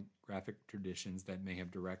iconographic traditions that may have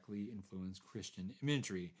directly influenced Christian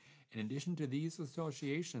imagery. In addition to these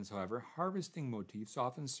associations, however, harvesting motifs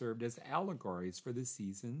often served as allegories for the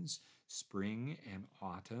seasons, spring and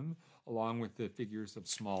autumn, along with the figures of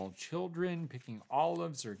small children picking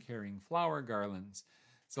olives or carrying flower garlands.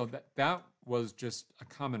 So that was just a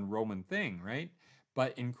common Roman thing, right?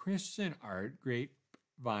 But in Christian art,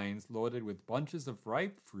 grapevines loaded with bunches of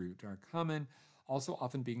ripe fruit are common, also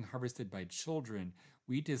often being harvested by children.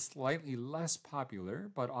 Wheat is slightly less popular,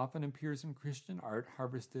 but often appears in Christian art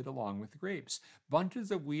harvested along with grapes.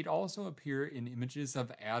 Bunches of wheat also appear in images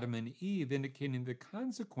of Adam and Eve, indicating the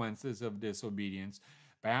consequences of disobedience,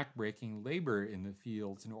 backbreaking labor in the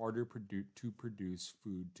fields in order to produce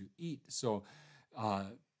food to eat. So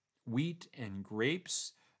wheat and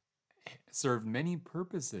grapes served many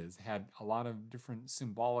purposes, had a lot of different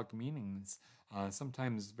symbolic meanings,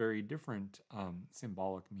 sometimes very different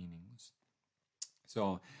symbolic meanings.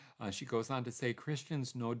 So she goes on to say,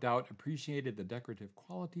 Christians no doubt appreciated the decorative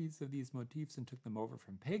qualities of these motifs and took them over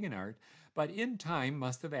from pagan art, but in time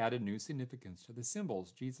must have added new significance to the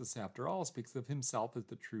symbols. Jesus, after all, speaks of himself as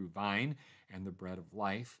the true vine and the bread of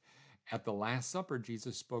life. At the Last Supper,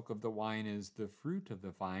 Jesus spoke of the wine as the fruit of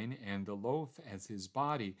the vine and the loaf as his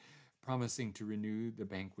body, promising to renew the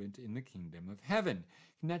banquet in the kingdom of heaven.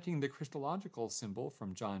 Connecting the Christological symbol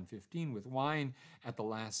from John 15 with wine at the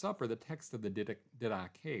Last Supper, the text of the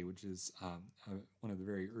Didache, which is one of the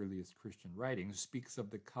very earliest Christian writings, speaks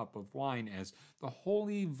of the cup of wine as the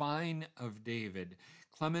holy vine of David.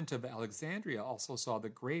 Clement of Alexandria also saw the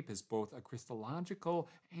grape as both a Christological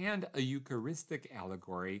and a Eucharistic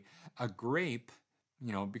allegory. A grape,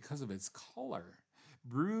 because of its color,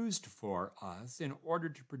 bruised for us in order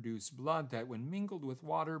to produce blood that when mingled with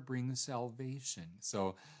water brings salvation.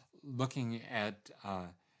 So looking at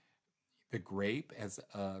the grape as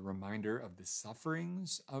a reminder of the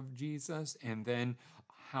sufferings of Jesus, and then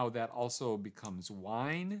how that also becomes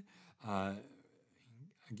wine,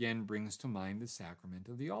 again brings to mind the sacrament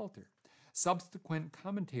of the altar. Subsequent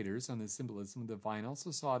commentators on the symbolism of the vine also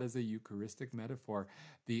saw it as a Eucharistic metaphor.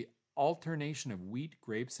 The alternation of wheat,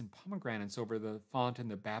 grapes, and pomegranates over the font in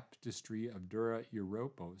the baptistry of Dura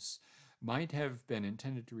Europos might have been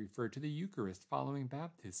intended to refer to the Eucharist following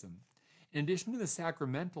baptism. In addition to the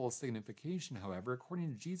sacramental signification, however,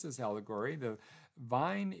 according to Jesus' allegory, the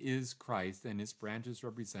vine is Christ and its branches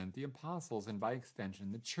represent the apostles and by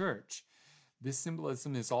extension the church. This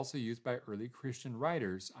symbolism is also used by early Christian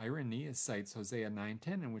writers. Irenaeus cites Hosea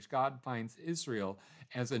 9:10, in which God finds Israel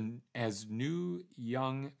as new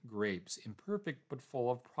young grapes, imperfect but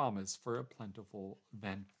full of promise for a plentiful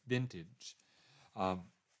vintage. Um,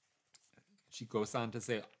 she goes on to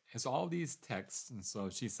say, as all these texts, and so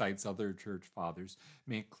she cites other church fathers,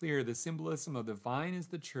 make clear, the symbolism of the vine as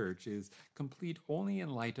the church is complete only in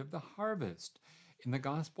light of the harvest. In the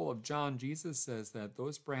Gospel of John, Jesus says that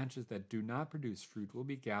those branches that do not produce fruit will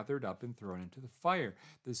be gathered up and thrown into the fire.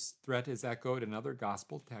 This threat is echoed in other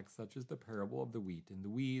Gospel texts, such as the parable of the wheat and the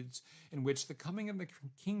weeds, in which the coming of the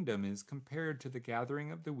kingdom is compared to the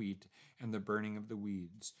gathering of the wheat and the burning of the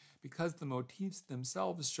weeds. Because the motifs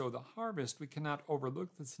themselves show the harvest, we cannot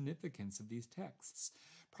overlook the significance of these texts.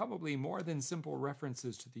 Probably more than simple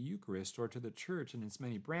references to the Eucharist or to the church and its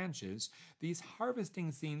many branches, these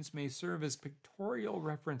harvesting scenes may serve as pictorial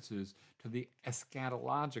references to the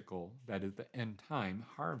eschatological, that is, the end time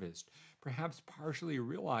harvest, perhaps partially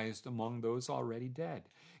realized among those already dead.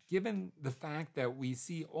 Given the fact that we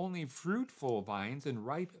see only fruitful vines and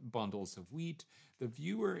ripe bundles of wheat, the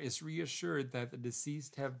viewer is reassured that the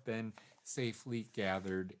deceased have been safely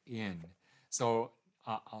gathered in. So,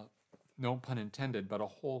 no pun intended, but a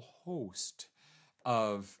whole host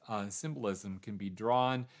of symbolism can be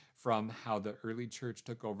drawn from how the early church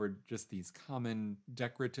took over just these common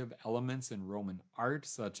decorative elements in Roman art,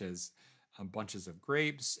 such as bunches of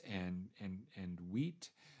grapes and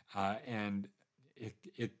wheat, and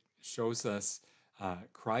it shows us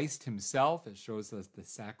Christ himself. It shows us the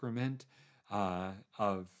sacrament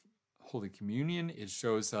of Holy Communion. It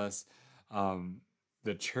shows us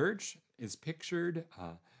the church is pictured,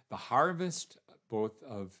 the harvest, both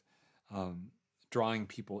of drawing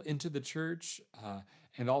people into the church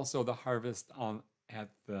and also the harvest at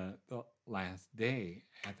the last day,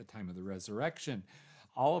 at the time of the resurrection.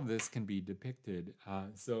 All of this can be depicted.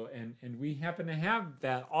 And we happen to have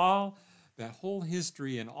that whole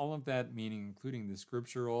history and all of that meaning, including the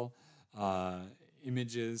scriptural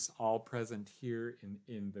images, all present here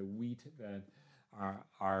in the wheat that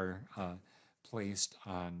are placed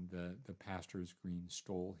on the pastor's green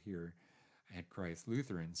stole here at Christ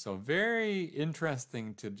Lutheran. So very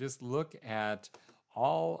interesting to just look at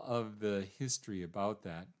all of the history about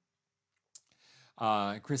that.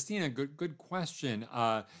 Christina, good question.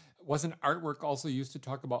 Wasn't artwork also used to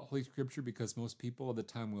talk about Holy Scripture because most people at the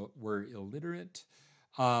time were illiterate?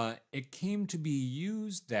 It came to be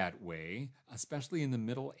used that way, especially in the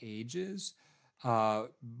Middle Ages.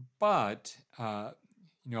 But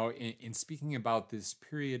in speaking about this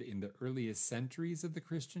period in the earliest centuries of the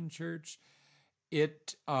Christian church,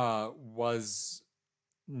 it was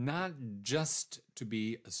not just to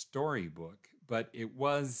be a storybook, but it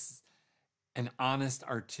was an honest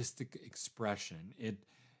artistic expression.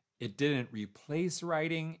 It didn't replace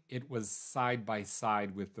writing. It was side by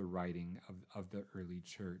side with the writing of the early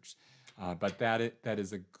church. But that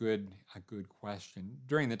is a good question.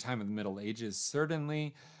 During the time of the Middle Ages,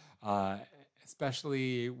 certainly,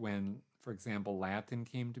 especially when, for example, Latin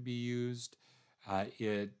came to be used,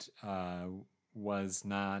 it was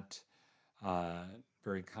not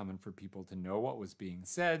very common for people to know what was being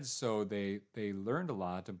said, so they learned a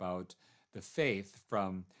lot about the faith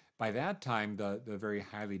from, by that time, the very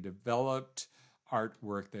highly developed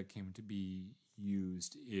artwork that came to be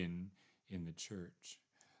used in the church,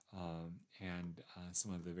 and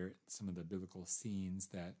some of the biblical scenes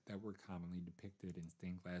that were commonly depicted in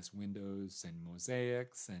stained glass windows and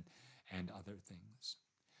mosaics and other things.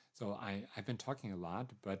 So I've been talking a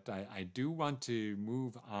lot, but I do want to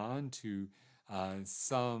move on to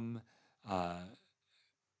some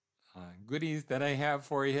goodies that I have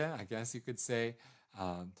for you, I guess you could say,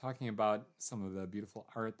 talking about some of the beautiful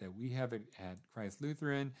art that we have at Christ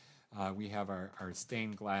Lutheran. We have our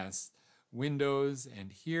stained glass windows, and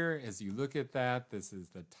here, as you look at that, this is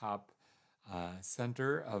the top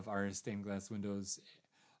center of our stained glass windows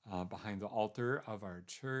behind the altar of our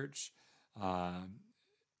church.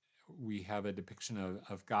 We have a depiction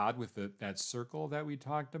of God with that circle that we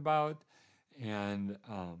talked about, and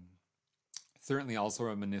certainly also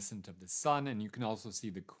reminiscent of the sun, and you can also see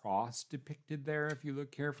the cross depicted there if you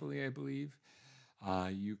look carefully, I believe.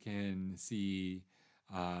 You can see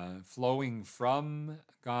flowing from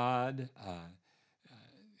God,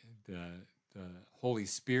 the Holy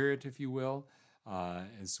Spirit, if you will,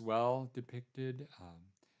 as well depicted.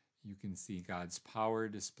 You can see God's power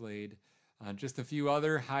displayed. Just a few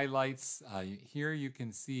other highlights. Here you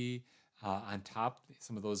can see on top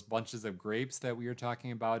some of those bunches of grapes that we were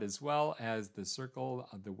talking about, as well as the circle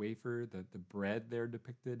of the wafer, the bread there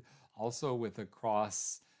depicted, also with a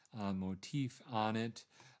cross motif on it,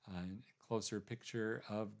 closer picture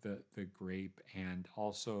of the grape, and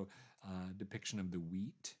also depiction of the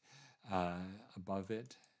wheat above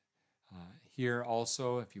it. Here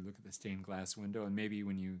also, if you look at the stained glass window, and maybe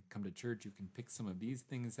when you come to church, you can pick some of these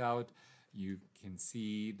things out. You can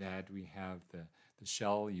see that we have the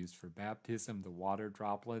shell used for baptism, the water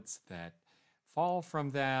droplets that fall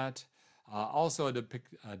from that. Also a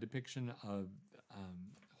depiction of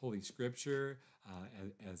Holy Scripture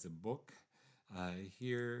as a book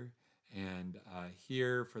here, and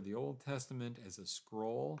here for the Old Testament as a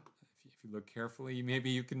scroll. If you look carefully, maybe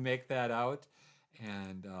you can make that out.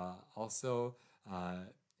 And also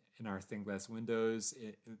in our stained glass windows,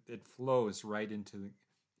 it flows right into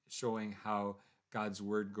showing how God's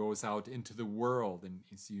word goes out into the world. And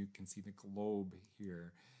so you can see the globe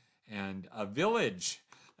here. And a village,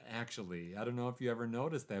 actually. I don't know if you ever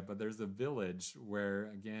noticed that, but there's a village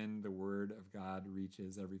where, again, the word of God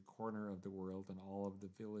reaches every corner of the world and all of the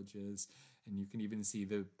villages. And you can even see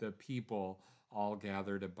the people all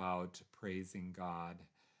gathered about praising God.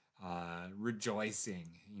 Rejoicing,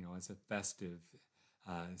 it's a festive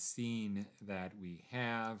scene that we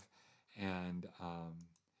have. And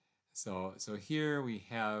so here we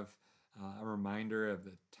have a reminder of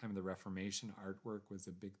the time of the Reformation. Artwork was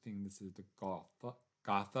a big thing. This is the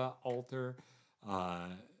Gotha altar.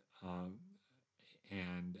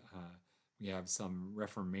 And we have some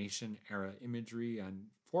Reformation era imagery on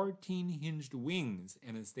 14 hinged wings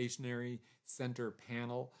and a stationary center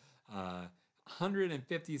panel.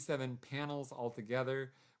 157 panels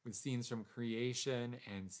altogether, with scenes from creation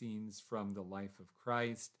and scenes from the life of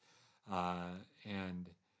Christ.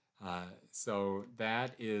 So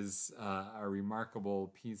that is a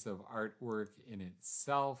remarkable piece of artwork in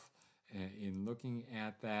itself, in looking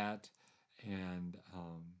at that. And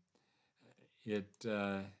it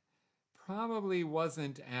probably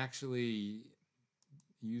wasn't actually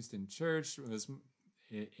used in church. It was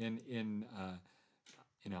in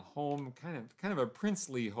a home, kind of a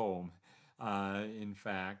princely home, in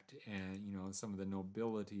fact. And some of the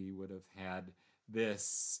nobility would have had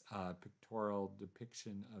this pictorial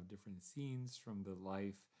depiction of different scenes from the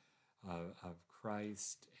life of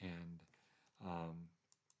Christ. And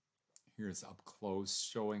here's up close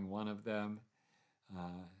showing one of them.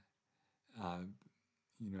 And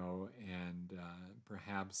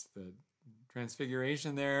perhaps the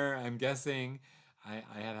transfiguration there, I'm guessing. I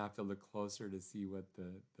had to have to look closer to see what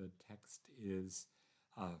the text is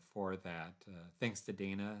for that. Thanks to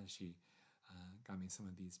Dana, she got me some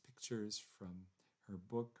of these pictures from her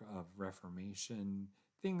book of Reformation,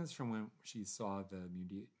 things from when she saw the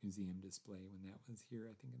museum display when that was here,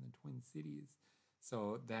 I think in the Twin Cities.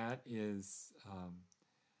 So that is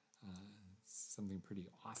something pretty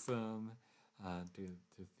awesome to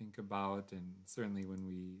think about. And certainly when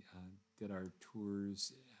we did our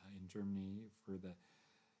tours in Germany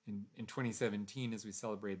in 2017, as we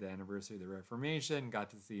celebrated the anniversary of the Reformation,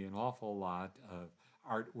 got to see an awful lot of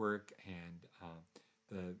artwork and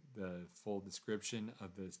the full description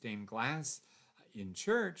of the stained glass in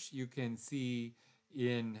church. You can see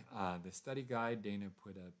in the study guide, Dana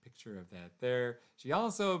put a picture of that there. She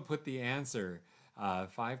also put the answer.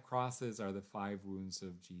 5 crosses are the 5 wounds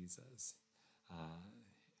of Jesus.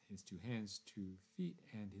 His 2 hands, 2 feet,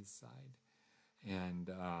 and his side. And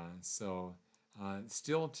so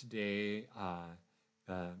still today,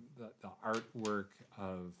 the artwork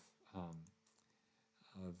of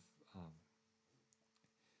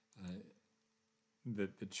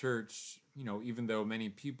the church, even though many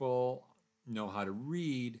people know how to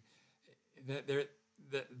read, that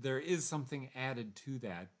there is something added to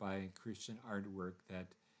that by Christian artwork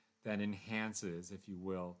that enhances, if you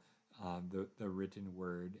will, the written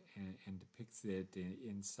word and depicts it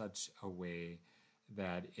in such a way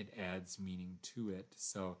that it adds meaning to it.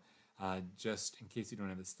 So just in case you don't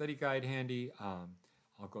have the study guide handy, I'll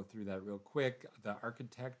go through that real quick. The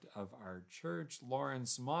architect of our church,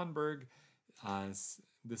 Lawrence Monberg,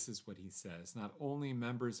 this is what he says: not only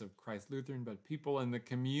members of Christ Lutheran, but people in the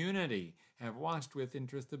community have watched with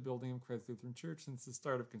interest the building of Christ Lutheran Church since the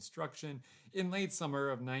start of construction in late summer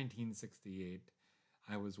of 1968.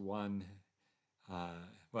 I was I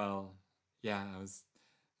was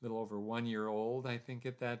a little over 1 year old, I think,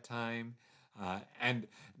 at that time. And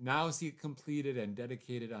now see it completed and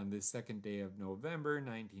dedicated on this 2nd day of November,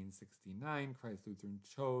 1969. Christ Lutheran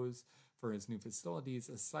chose for its new facilities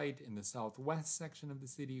a site in the southwest section of the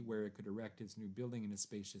city where it could erect its new building in a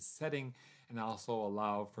spacious setting and also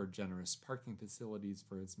allow for generous parking facilities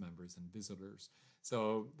for its members and visitors.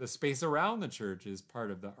 So the space around the church is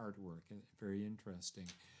part of the artwork. Very interesting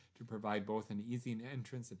to provide both an easy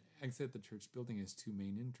entrance and exit. The church building has two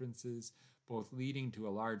main entrances, both leading to a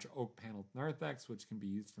large oak-paneled narthex, which can be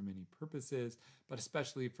used for many purposes, but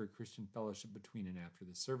especially for Christian fellowship between and after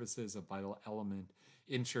the services, a vital element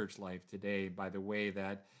in church life today. By the way,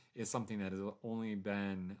 that is something that has only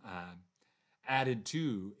been added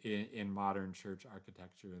to in modern church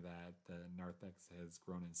architecture, that the narthex has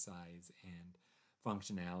grown in size and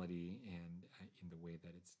functionality and in the way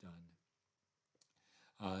that it's done.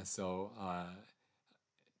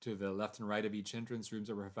 To the left and right of each entrance, rooms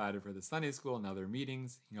are provided for the Sunday school and other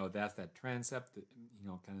meetings. That's that transept,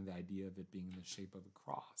 kind of the idea of it being in the shape of a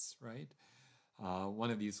cross, right? One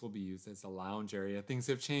of these will be used as a lounge area. Things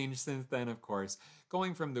have changed since then, of course.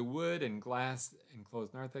 Going from the wood and glass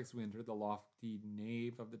enclosed narthex, we enter the lofty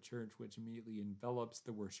nave of the church, which immediately envelops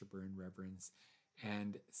the worshiper in reverence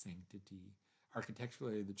and sanctity.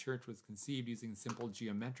 Architecturally, the church was conceived using simple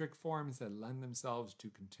geometric forms that lend themselves to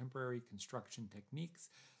contemporary construction techniques.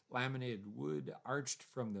 Laminated wood arched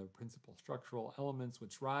from the principal structural elements,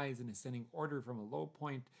 which rise in ascending order from a low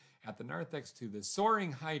point at the narthex to the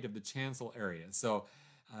soaring height of the chancel area. So,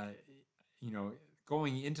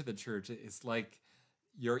 going into the church, it's like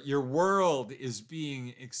your world is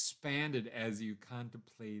being expanded as you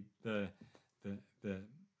contemplate the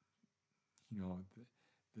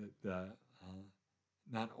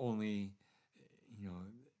not only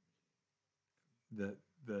the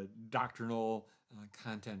doctrinal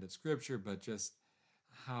content of Scripture, but just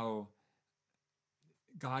how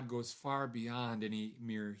God goes far beyond any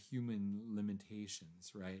mere human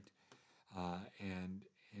limitations, right? And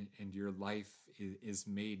your life is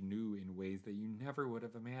made new in ways that you never would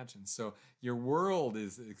have imagined. So your world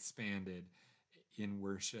is expanded in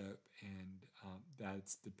worship, and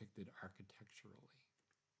that's depicted architecturally.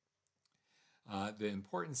 The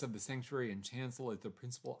importance of the sanctuary and chancel is the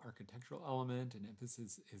principal architectural element, and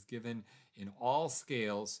emphasis is given in all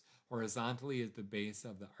scales. Horizontally as the base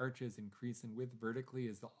of the arches increase in width, vertically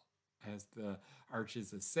as the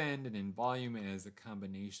arches ascend, and in volume as a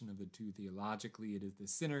combination of the two. Theologically, it is the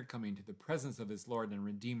sinner coming to the presence of his Lord and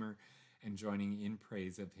Redeemer and joining in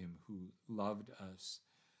praise of him who loved us.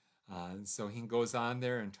 So he goes on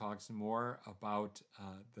there and talks more about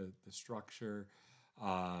the structure.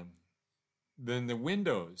 Then the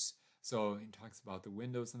windows. So he talks about the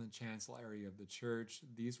windows in the chancel area of the church.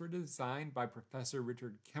 These were designed by Professor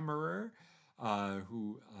Richard Kemmerer,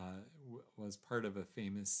 who was part of a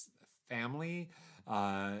famous family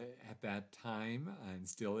at that time, and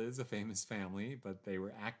still is a famous family, but they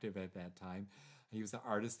were active at that time. He was an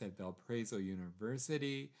artist at Valparaiso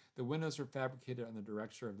University. The windows were fabricated under the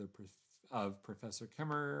direction of Professor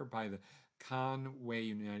Kemmerer by the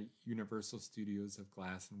Conway Universal Studios of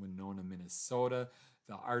Glass in Winona, Minnesota.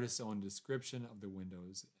 The artist's own description of the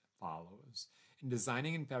windows follows. In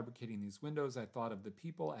designing and fabricating these windows, I thought of the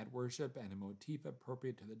people at worship and a motif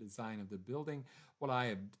appropriate to the design of the building. What I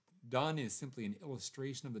have done is simply an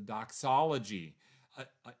illustration of the doxology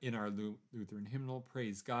in our Lutheran hymnal,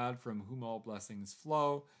 Praise God, from whom all blessings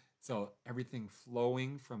flow. So everything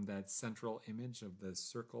flowing from that central image of the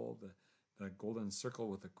circle, the golden circle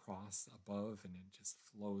with a cross above, and it just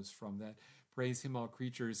flows from that. Praise him, all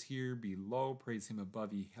creatures here below. Praise him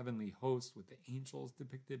above, ye heavenly hosts, with the angels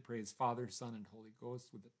depicted. Praise Father, Son, and Holy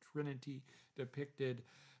Ghost, with the Trinity depicted.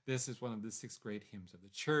 This is one of the 6 great hymns of the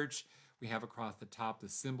church. We have across the top the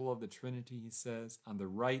symbol of the Trinity, he says. On the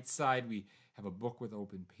right side, we have a book with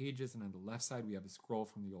open pages, and on the left side, we have a scroll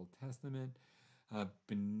from the Old Testament.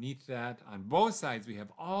 Beneath that, on both sides, we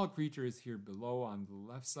have all creatures here below. On the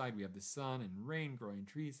left side, we have the sun and rain, growing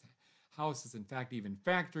trees, houses, in fact, even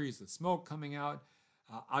factories with smoke coming out.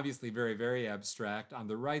 Obviously very, very abstract. On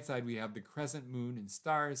the right side, we have the crescent moon and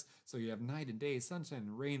stars. So you have night and day, sunshine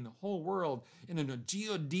and rain, the whole world in a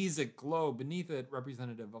geodesic globe. Beneath it,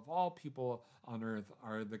 representative of all people on earth,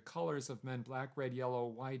 are the colors of men, black, red, yellow,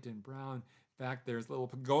 white, and brown. In fact, there's a little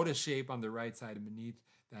pagoda shape on the right side, and beneath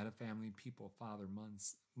that of family, people, father,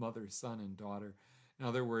 mother, son, and daughter. In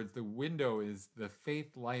other words, the window is the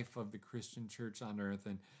faith life of the Christian church on earth,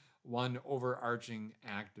 and one overarching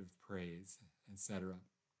act of praise, etc.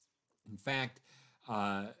 In fact,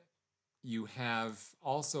 you have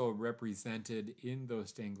also represented in those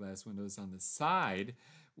stained glass windows on the side,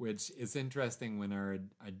 which is interesting when our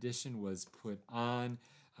addition was put on,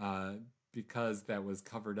 because that was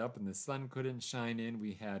covered up and the sun couldn't shine in.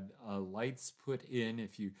 We had lights put in.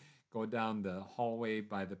 If you go down the hallway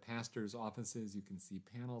by the pastor's offices, you can see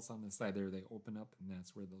panels on the side there. They open up, and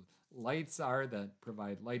that's where the lights are that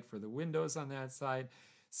provide light for the windows on that side.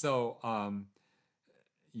 So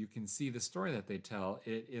you can see the story that they tell.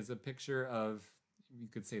 It is a picture of, you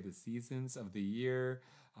could say, the seasons of the year.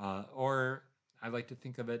 Or I like to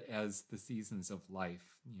think of it as the seasons of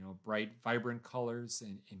life, bright, vibrant colors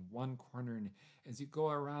in one corner. And as you go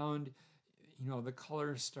around, the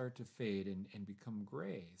colors start to fade and become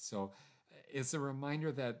gray. So it's a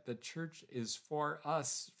reminder that the church is for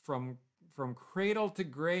us from cradle to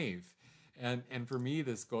grave. And for me,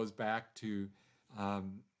 this goes back to,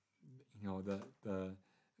 the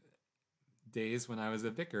days when I was a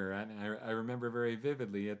vicar. And I remember very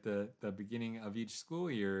vividly at the beginning of each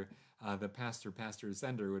school year, the Pastor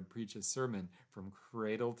Zender would preach a sermon from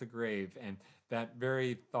cradle to grave. And that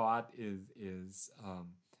very thought is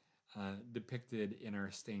depicted in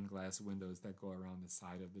our stained glass windows that go around the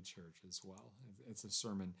side of the church as well. It's a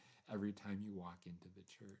sermon every time you walk into the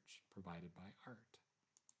church, provided by art.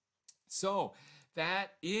 So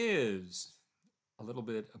that is a little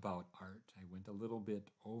bit about art. I went a little bit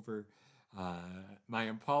over. My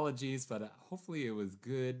apologies, but hopefully it was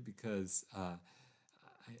good, because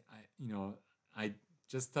I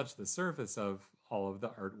just touched the surface of all of the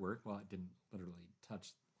artwork. Well, I didn't literally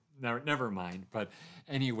touch. Never mind. But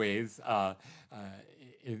anyways,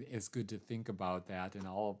 it's good to think about that and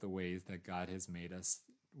all of the ways that God has made us,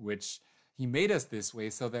 which He made us this way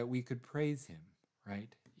so that we could praise Him,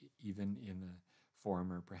 right? Even in the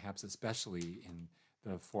form, or perhaps especially in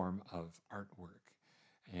the form of artwork.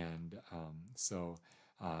 And so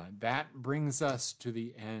that brings us to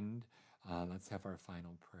the end. Let's have our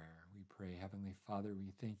final prayer. We pray, Heavenly Father,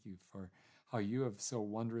 we thank you for how you have so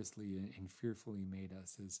wondrously and fearfully made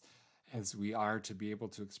us as we are, to be able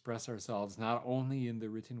to express ourselves not only in the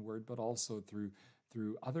written word, but also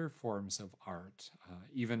through other forms of art,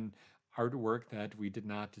 even artwork that we did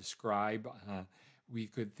not describe. We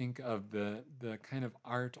could think of the kind of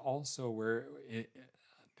art also where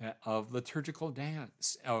of liturgical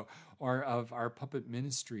dance, or of our puppet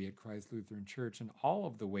ministry at Christ Lutheran Church, and all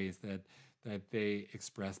of the ways that they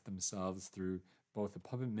express themselves through both the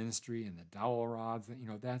puppet ministry and the dowel rods.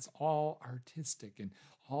 That's all artistic, and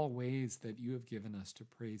all ways that you have given us to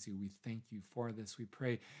praise you. We thank you for this. We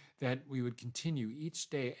pray that we would continue each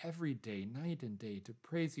day, every day, night and day, to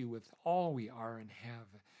praise you with all we are and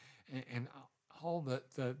have, and all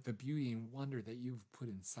the beauty and wonder that you've put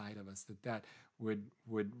inside of us, that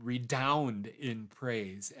would redound in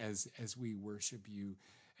praise as we worship you,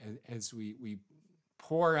 as we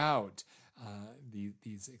pour out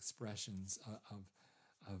these expressions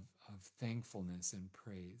of thankfulness and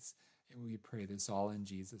praise. And we pray this all in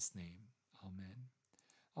Jesus' name. Amen.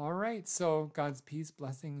 All right, so God's peace,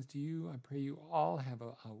 blessings to you. I pray you all have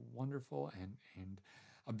a wonderful and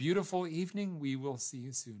a beautiful evening. We will see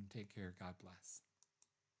you soon. Take care. God bless.